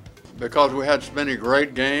here. Because we had so many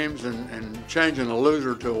great games and changing a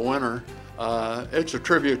loser to a winner, it's a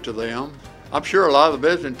tribute to them. I'm sure a lot of the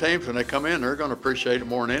visiting teams, when they come in, they're going to appreciate it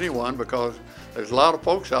more than anyone because there's a lot of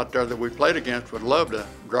folks out there that we played against would love to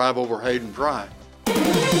drive over Hayden Fry.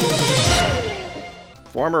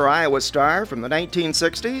 Former Iowa star from the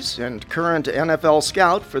 1960s and current NFL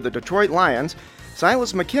scout for the Detroit Lions,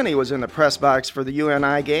 Silas McKinney was in the press box for the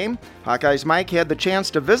UNI game. Hawkeyes Mike had the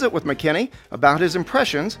chance to visit with McKinney about his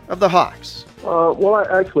impressions of the Hawks. I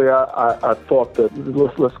thought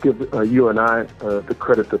that let's give UNI the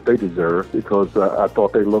credit that they deserve because I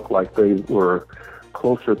thought they looked like they were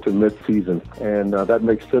closer to midseason, and that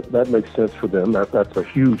makes sense for them. That's a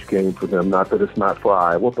huge game for them. Not that it's not for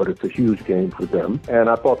Iowa, but it's a huge game for them. And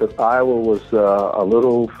I thought that Iowa was a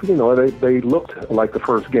little, they looked like the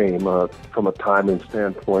first game from a timing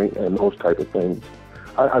standpoint and those type of things.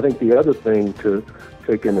 I think the other thing to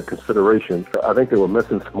take into consideration, I think they were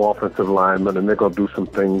missing some offensive linemen, and they're going to do some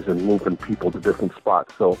things and moving people to different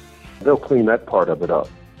spots. So they'll clean that part of it up.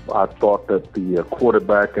 I thought that the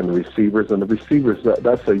quarterback and the receivers,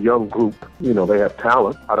 that's a young group. They have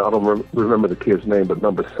talent. I don't remember the kid's name, but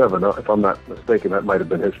number 7, if I'm not mistaken, that might have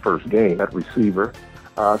been his first game, that receiver.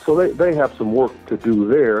 So they have some work to do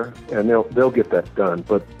there, and they'll get that done.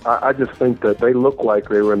 But I just think that they look like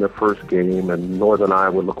they were in their first game, and Northern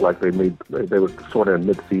Iowa looked like they were sort of in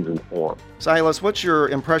mid-season form. Silas, what's your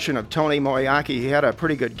impression of Tony Moeaki? He had a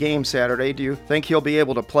pretty good game Saturday. Do you think he'll be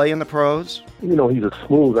able to play in the pros? He's a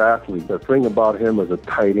smooth athlete. The thing about him as a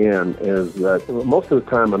tight end is that most of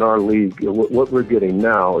the time in our league, what we're getting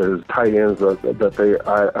now is tight ends that they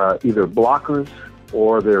are either blockers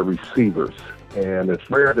or they're receivers. And it's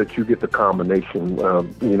rare that you get the combination.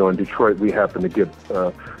 In Detroit, we happen to get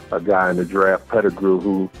a guy in the draft, Pettigrew,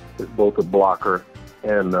 who is both a blocker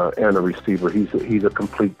and a receiver. He's a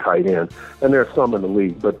complete tight end. And there are some in the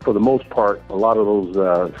league, but for the most part, a lot of those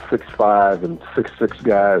 6'5" and 6'6"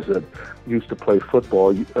 guys that used to play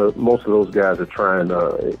football, most of those guys are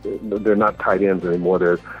they're not tight ends anymore.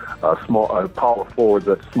 They're small power forwards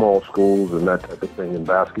at small schools and that type of thing in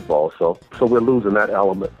basketball. So we're losing that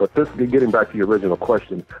element. But getting back to your original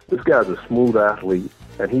question, this guy's a smooth athlete,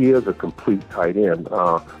 and he is a complete tight end.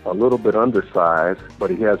 A little bit undersized,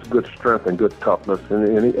 but he has good strength and good toughness,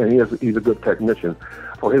 and he's a good technician.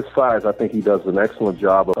 For his size, I think he does an excellent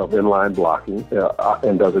job of inline blocking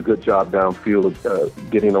and does a good job downfield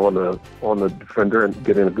of getting on the defender and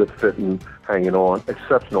getting a good fit and hanging on.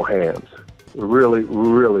 Exceptional hands. Really,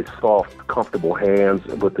 really soft, comfortable hands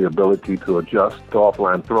with the ability to adjust to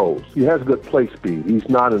offline throws. He has good play speed. He's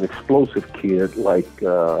not an explosive kid like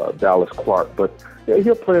Dallas Clark, but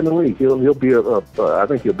he'll play in the league. He'll be I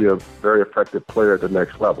think he'll be a very effective player at the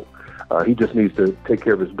next level. He just needs to take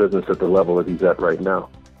care of his business at the level that he's at right now.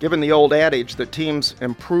 Given the old adage that teams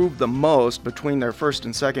improve the most between their first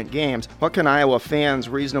and second games, what can Iowa fans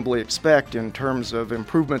reasonably expect in terms of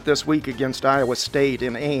improvement this week against Iowa State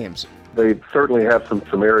in Ames? They certainly have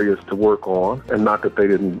some areas to work on, and not that they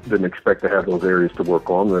didn't expect to have those areas to work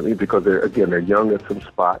on, because they're young at some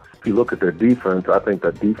spots. If you look at their defense, I think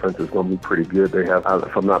that defense is going to be pretty good. They have,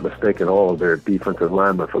 if I'm not mistaken, all of their defensive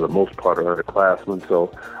linemen for the most part are underclassmen,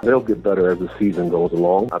 so they'll get better as the season goes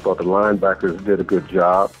along. I thought the linebackers did a good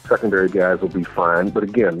job. Secondary guys will be fine, but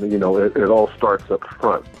again, it all starts up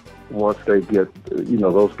front. Once they get,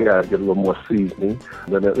 those guys get a little more seasoning,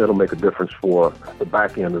 then it'll make a difference for the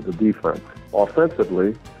back end of the defense.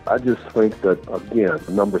 Offensively, I just think that, again,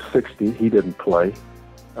 number 60, he didn't play,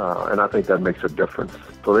 and I think that makes a difference.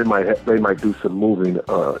 So they might do some moving,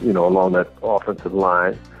 along that offensive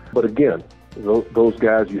line. But again, those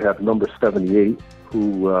guys, you have number 78,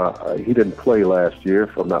 who he didn't play last year,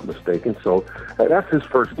 if I'm not mistaken. So that's his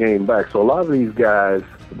first game back. So a lot of these guys,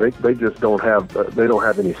 they just don't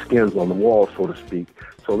have any skins on the wall, so to speak.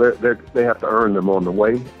 So they have to earn them on the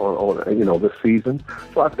way on this season.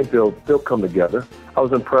 So I think they'll come together. I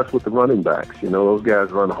was impressed with the running backs. Those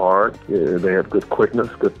guys run hard. They have good quickness,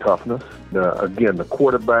 good toughness. Again, the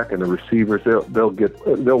quarterback and the receivers,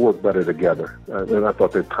 they'll work better together. And I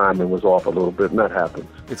thought their timing was off a little bit, and that happens.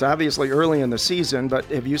 It's obviously early in the season, but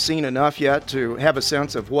have you seen enough yet to have a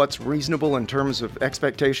sense of what's reasonable in terms of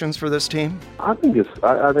expectations for this team? I think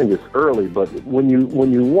it's early, but when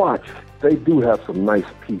you watch, they do have some nice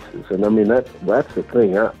pieces, and I mean that's the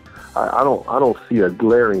thing. I don't see a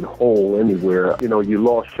glaring hole anywhere. You know, you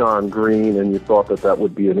lost Sean Green, and you thought that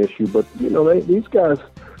would be an issue, but you know, these guys,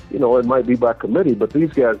 you know, it might be by committee, but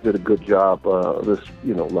these guys did a good job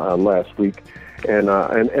last week. And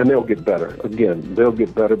they'll get better. Again, they'll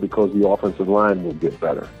get better because the offensive line will get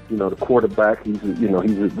better. You know, the quarterback,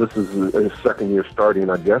 this is his second year starting,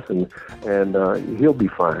 I guess, and he'll be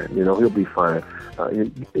fine. You know, he'll be fine.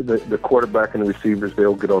 The quarterback and the receivers,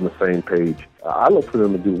 they'll get on the same page. I look for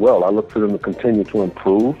them to do well. I look for them to continue to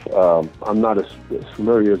improve. I'm not as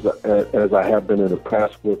familiar as I have been in the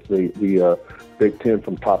past with the Big Ten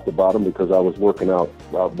from top to bottom because I was working out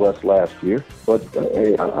west last year. But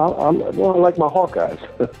hey, I like my Hawkeyes.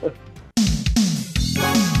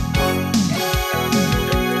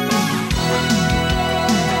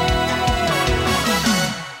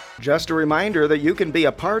 Just a reminder that you can be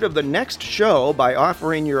a part of the next show by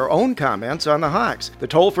offering your own comments on the Hawks. The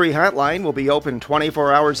toll-free hotline will be open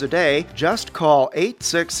 24 hours a day. Just call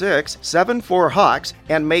 866-74-HAWKS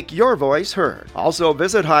and make your voice heard. Also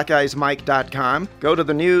visit HawkeyesMike.com, go to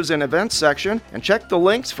the news and events section, and check the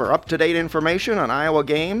links for up-to-date information on Iowa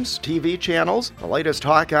games, TV channels, the latest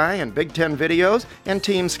Hawkeye and Big Ten videos, and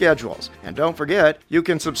team schedules. And don't forget, you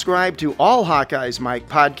can subscribe to all Hawkeyes Mike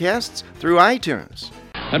podcasts through iTunes.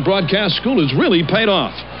 That broadcast school has really paid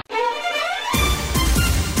off.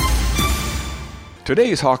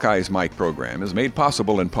 Today's Hawkeyes Mike program is made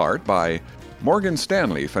possible in part by Morgan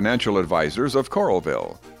Stanley Financial Advisors of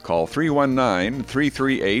Coralville. Call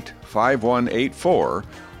 319-338-5184 or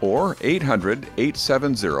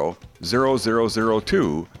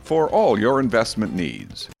 800-870-0002 for all your investment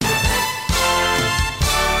needs.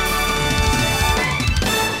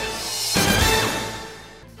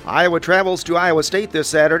 Iowa travels to Iowa State this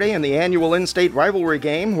Saturday in the annual in-state rivalry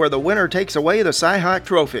game where the winner takes away the Cy-Hawk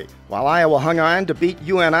Trophy. While Iowa hung on to beat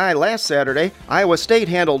UNI last Saturday, Iowa State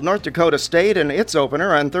handled North Dakota State in its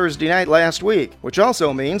opener on Thursday night last week, which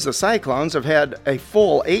also means the Cyclones have had a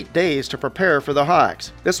full 8 days to prepare for the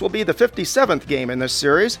Hawks. This will be the 57th game in this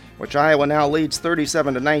series, which Iowa now leads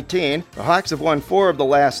 37-19. The Hawks have won 4 of the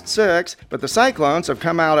last 6, but the Cyclones have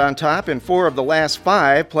come out on top in 4 of the last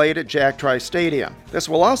 5 played at Jack Trice Stadium. This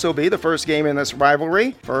will also be the first game in this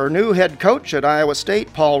rivalry for new head coach at Iowa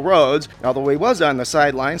State, Paul Rhodes, although he was on the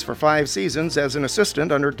sidelines for 5 seasons as an assistant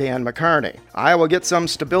under Dan McCarney. Iowa gets some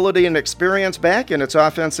stability and experience back in its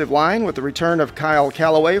offensive line with the return of Kyle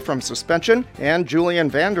Callaway from suspension and Julian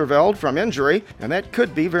Vandervelde from injury, and that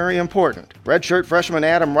could be very important. Redshirt freshman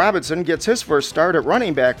Adam Robinson gets his first start at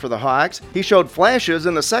running back for the Hawks. He showed flashes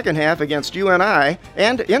in the second half against UNI,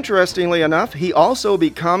 and interestingly enough, he also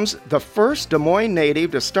becomes the first Des Moines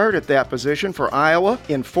native to start at that position for Iowa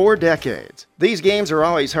in 4 decades. These games are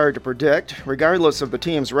always hard to predict, regardless of the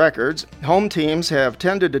team's records. Home teams have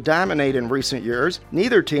tended to dominate in recent years.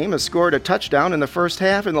 Neither team has scored a touchdown in the first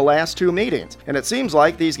half in the last 2 meetings, and it seems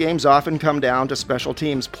like these games often come down to special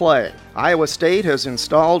teams play. Iowa State has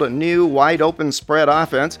installed a new wide-open spread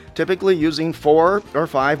offense, typically using 4 or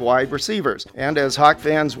 5 wide receivers. And as Hawk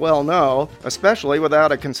fans well know, especially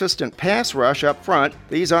without a consistent pass rush up front,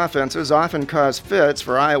 these offenses often cause fits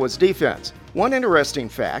for Iowa's defense. One interesting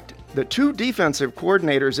fact, the 2 defensive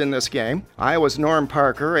coordinators in this game, Iowa's Norm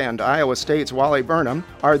Parker and Iowa State's Wally Burnham,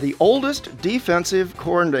 are the oldest defensive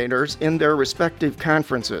coordinators in their respective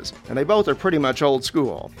conferences, and they both are pretty much old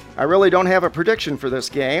school. I really don't have a prediction for this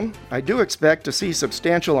game. I do expect to see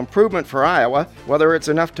substantial improvement for Iowa. Whether it's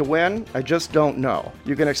enough to win, I just don't know.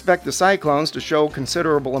 You can expect the Cyclones to show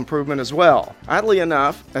considerable improvement as well. Oddly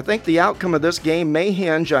enough, I think the outcome of this game may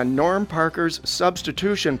hinge on Norm Parker's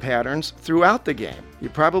substitution patterns throughout the game. He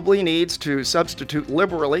probably needs to substitute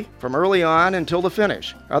liberally from early on until the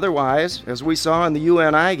finish. Otherwise, as we saw in the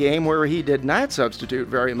UNI game where he did not substitute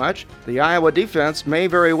very much, the Iowa defense may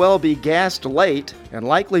very well be gassed late and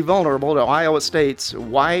likely vulnerable to Iowa State's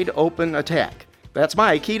wide-open attack. That's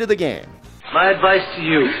my key to the game. My advice to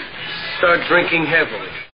you, start drinking heavily.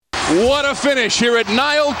 What a finish here at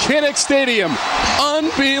Niall Kinnick Stadium.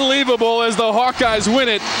 Unbelievable as the Hawkeyes win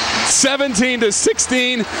it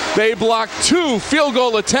 17-16. They block 2 field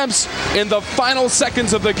goal attempts in the final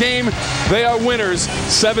seconds of the game. They are winners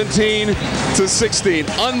 17-16.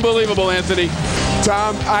 Unbelievable, Anthony.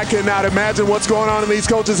 Tom, I cannot imagine what's going on in these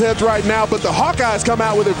coaches' heads right now, but the Hawkeyes come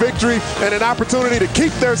out with a victory and an opportunity to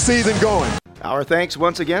keep their season going. Our thanks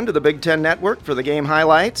once again to the Big Ten Network for the game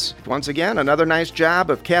highlights. Once again, another nice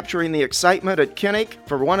job of capturing the excitement at Kinnick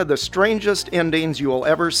for one of the strangest endings you will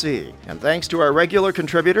ever see. And thanks to our regular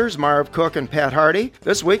contributors, Marv Cook and Pat Hardy.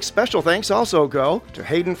 This week's special thanks also go to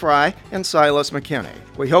Hayden Fry and Silas McKinney.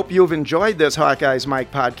 We hope you've enjoyed this Hawkeyes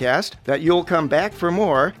Mike podcast, that you'll come back for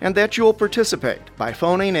more, and that you'll participate by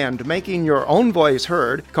phoning and making your own voice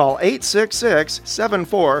heard. Call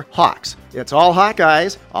 866-74-HAWKS. It's all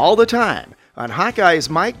Hawkeyes, all the time, on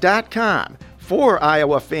HawkeyesMike.com, for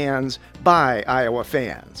Iowa fans, by Iowa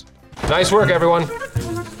fans. Nice work, everyone.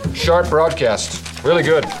 Sharp broadcast. Really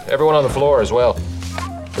good. Everyone on the floor as well.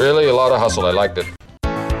 Really a lot of hustle. I liked it.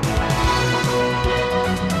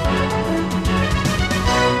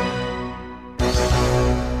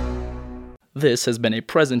 This has been a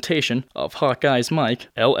presentation of Hawkeyes Mike,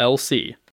 LLC.